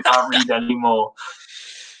definitely can't read anymore.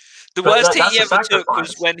 The worst hit he ever took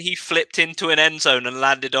was when he flipped into an end zone and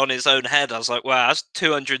landed on his own head. I was like, wow, that's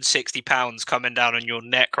 260 pounds coming down on your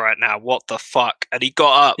neck right now. What the fuck? And he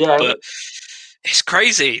got up, but it's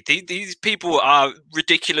crazy. These people are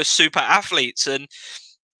ridiculous super athletes, and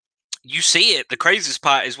you see it. The craziest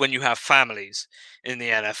part is when you have families in the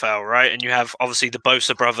NFL, right? And you have obviously the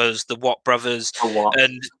Bosa brothers, the Watt brothers,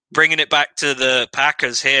 and bringing it back to the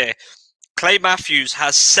Packers here. Clay Matthews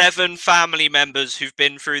has 7 family members who've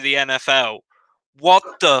been through the NFL. What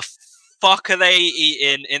the fuck are they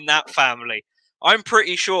eating in that family? I'm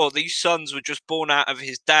pretty sure these sons were just born out of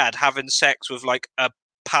his dad having sex with like a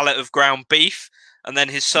pallet of ground beef, and then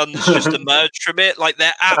his sons just emerged from it. Like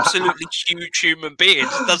they're absolutely huge human beings.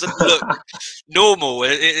 It doesn't look normal.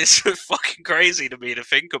 It's fucking crazy to me to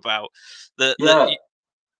think about that.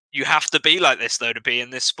 You have to be like this, though, to be in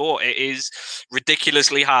this sport. It is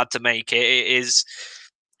ridiculously hard to make it. It is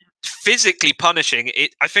physically punishing.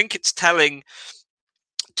 I think it's telling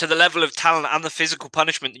to the level of talent and the physical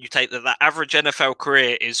punishment that you take that average NFL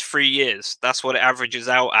career is 3 years. That's what it averages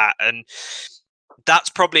out at. And that's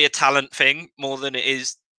probably a talent thing more than it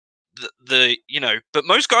is but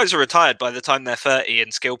most guys are retired by the time they're 30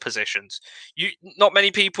 in skill positions. Not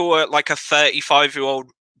many people are like a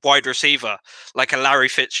 35-year-old wide receiver like a Larry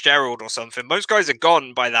Fitzgerald or something. Most guys are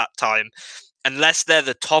gone by that time unless they're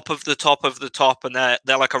the top of the top of the top, and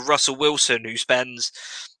they're like a Russell Wilson who spends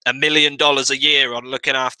 $1 million a year on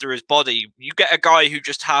looking after his body. You get a guy who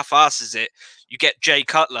just half-asses it. You get Jay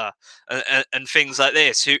Cutler and things like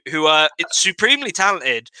this who are supremely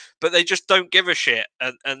talented, but they just don't give a shit,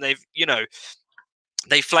 and they've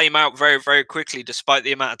they flame out very, very quickly despite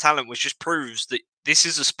the amount of talent, which just proves that this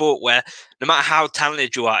is a sport where no matter how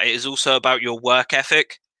talented you are, it is also about your work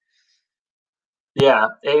ethic. Yeah,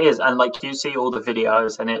 it is. And like you see all the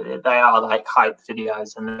videos, and they are like hype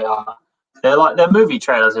videos, and they're movie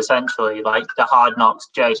trailers essentially. Like the Hard Knocks,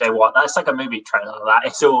 JJ Watt. That's like a movie trailer. That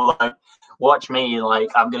it's all like, watch me. Like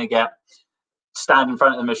I'm gonna stand in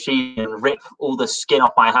front of the machine and rip all the skin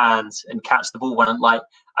off my hands and catch the ball when I'm like,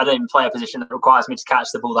 I don't even play a position that requires me to catch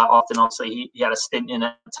the ball that often. Obviously, he had a stint in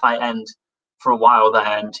a tight end for a while there,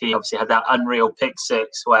 and he obviously had that unreal pick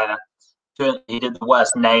six where he did the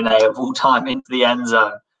worst nay of all time into the end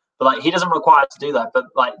zone. But like, he doesn't require to do that. But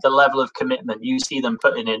like the level of commitment, you see them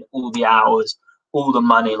putting in all the hours, all the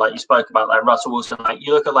money, like you spoke about, like Russell Wilson. Like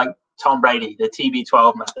you look at like Tom Brady, the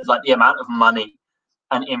TB12 method, like the amount of money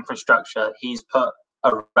and infrastructure he's put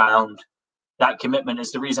around that commitment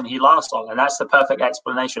is the reason he lasts long. And that's the perfect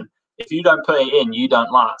explanation. If you don't put it in, you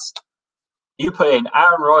don't last. You put in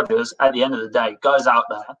Aaron Rodgers at the end of the day, goes out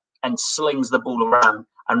there and slings the ball around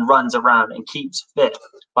and runs around and keeps fit.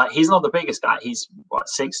 Like he's not the biggest guy. He's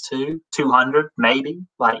 6'2", 200 maybe.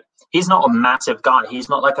 Like he's not a massive guy. He's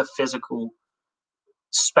not like a physical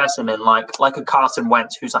specimen like a Carson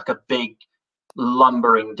Wentz, who's like a big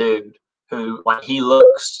lumbering dude who like he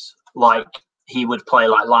looks like he would play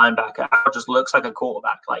like linebacker. Al just looks like a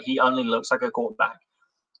quarterback. Like he only looks like a quarterback.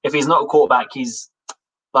 If he's not a quarterback, he's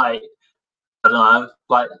like, I don't know,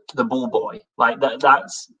 like the ball boy. Like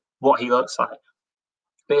that's what he looks like.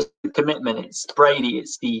 But it's the commitment, it's Brady,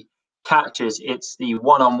 it's the catches, it's the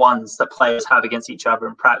one-on-ones that players have against each other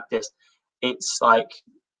in practice. It's like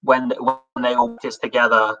when they all practice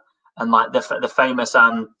together, and like the famous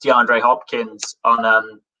DeAndre Hopkins on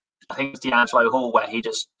I think it's D'Angelo Hall, where he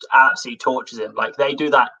just absolutely tortures him. Like they do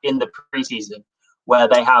that in the preseason, where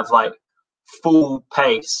they have like full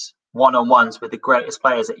pace one-on-ones with the greatest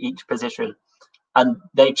players at each position, and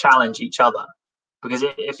they challenge each other. Because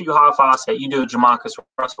if you half-ass it, you do a Jamarcus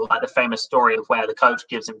Russell, like the famous story of where the coach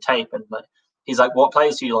gives him tape and he's like, "What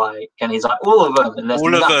plays do you like?" And he's like, "All of them." And there's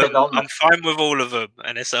all nothing of them. on them. I'm fine with all of them,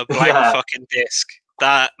 and it's a blank fucking disc.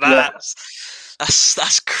 That's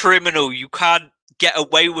criminal. You can't get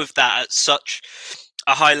away with that at such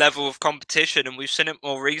a high level of competition, and we've seen it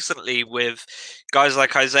more recently with guys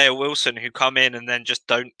like Isaiah Wilson who come in and then just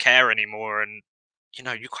don't care anymore, and you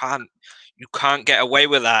know, you can't get away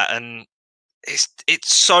with that. And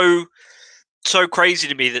it's so crazy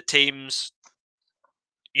to me that teams,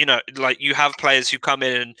 you know, like you have players who come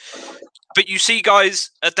in, but you see guys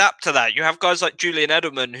adapt to that. You have guys like Julian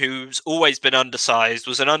Edelman, who's always been undersized,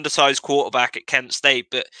 was an undersized quarterback at Kent State,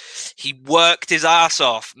 but he worked his ass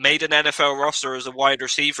off, made an NFL roster as a wide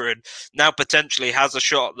receiver, and now potentially has a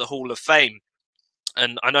shot at the Hall of Fame.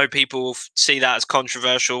 And I know people see that as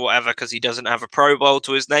controversial, whatever, because he doesn't have a Pro Bowl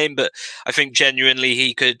to his name, but I think genuinely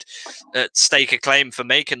he could stake a claim for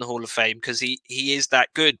making the Hall of Fame because he is that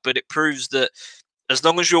good. But it proves that as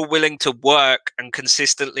long as you're willing to work and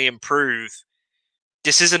consistently improve,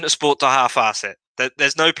 this isn't a sport to half-ass it.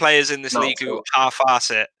 There's no players in this league who half-ass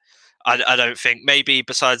it, I don't think. Maybe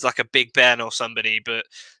besides like a Big Ben or somebody, but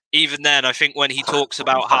even then, I think when he talks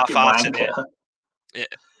about half-assing it,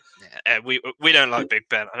 we don't like Big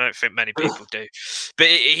Ben. I don't think many people do. But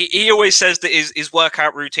he always says that his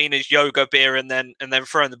workout routine is yoga, beer, and then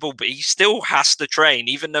throwing the ball. But he still has to train,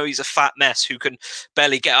 even though he's a fat mess who can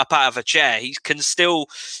barely get up out of a chair. He still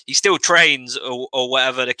trains or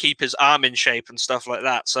whatever to keep his arm in shape and stuff like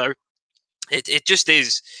that. So it just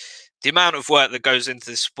is the amount of work that goes into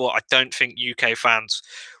this sport. I don't think UK fans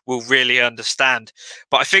will really understand.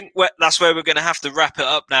 But I think that's where we're going to have to wrap it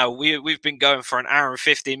up now. We've been going for an hour and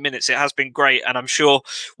 15 minutes. It has been great. And I'm sure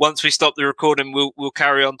once we stop the recording, we'll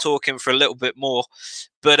carry on talking for a little bit more.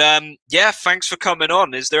 But yeah, thanks for coming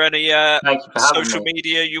on. Is there any social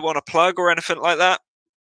media you want to plug or anything like that?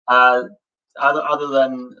 Other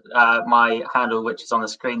than my handle, which is on the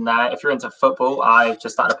screen there, if you're into football, I've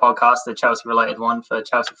just started a podcast, the Chelsea-related one for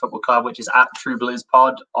Chelsea Football Club, which is at True Blues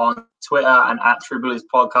Pod on Twitter and at True Blues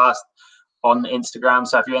Podcast on Instagram.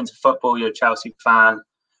 So if you're into football, you're a Chelsea fan,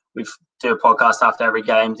 we do a podcast after every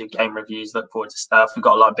game, do game reviews, look forward to stuff. We've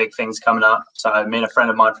got a lot of big things coming up. So me and a friend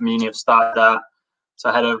of mine from uni have started that.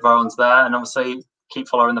 So head over onto there, and obviously keep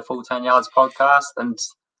following the Full 10 Yards podcast and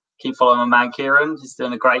keep following my man Kieran. He's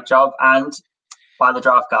doing a great job. And buy the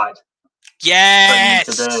draft guide.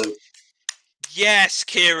 Yes. Yes,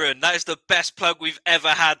 Kieran. That is the best plug we've ever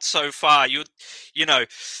had so far. You know,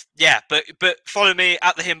 yeah. But follow me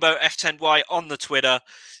at the Himbo F10Y on the Twitter.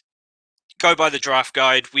 Go buy the draft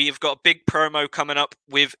guide. We've got a big promo coming up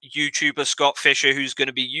with YouTuber Scott Fisher, who's going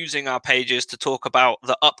to be using our pages to talk about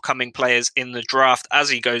the upcoming players in the draft as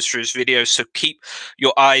he goes through his videos. So keep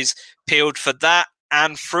your eyes peeled for that.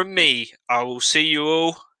 And from me, I will see you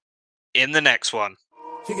all in the next one.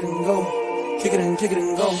 Kick it and go. Kick it and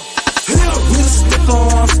go. With a stiff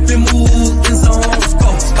arm, spin move, in zone, go.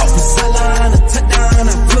 Off the sideline, a touchdown,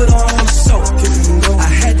 I put on a show.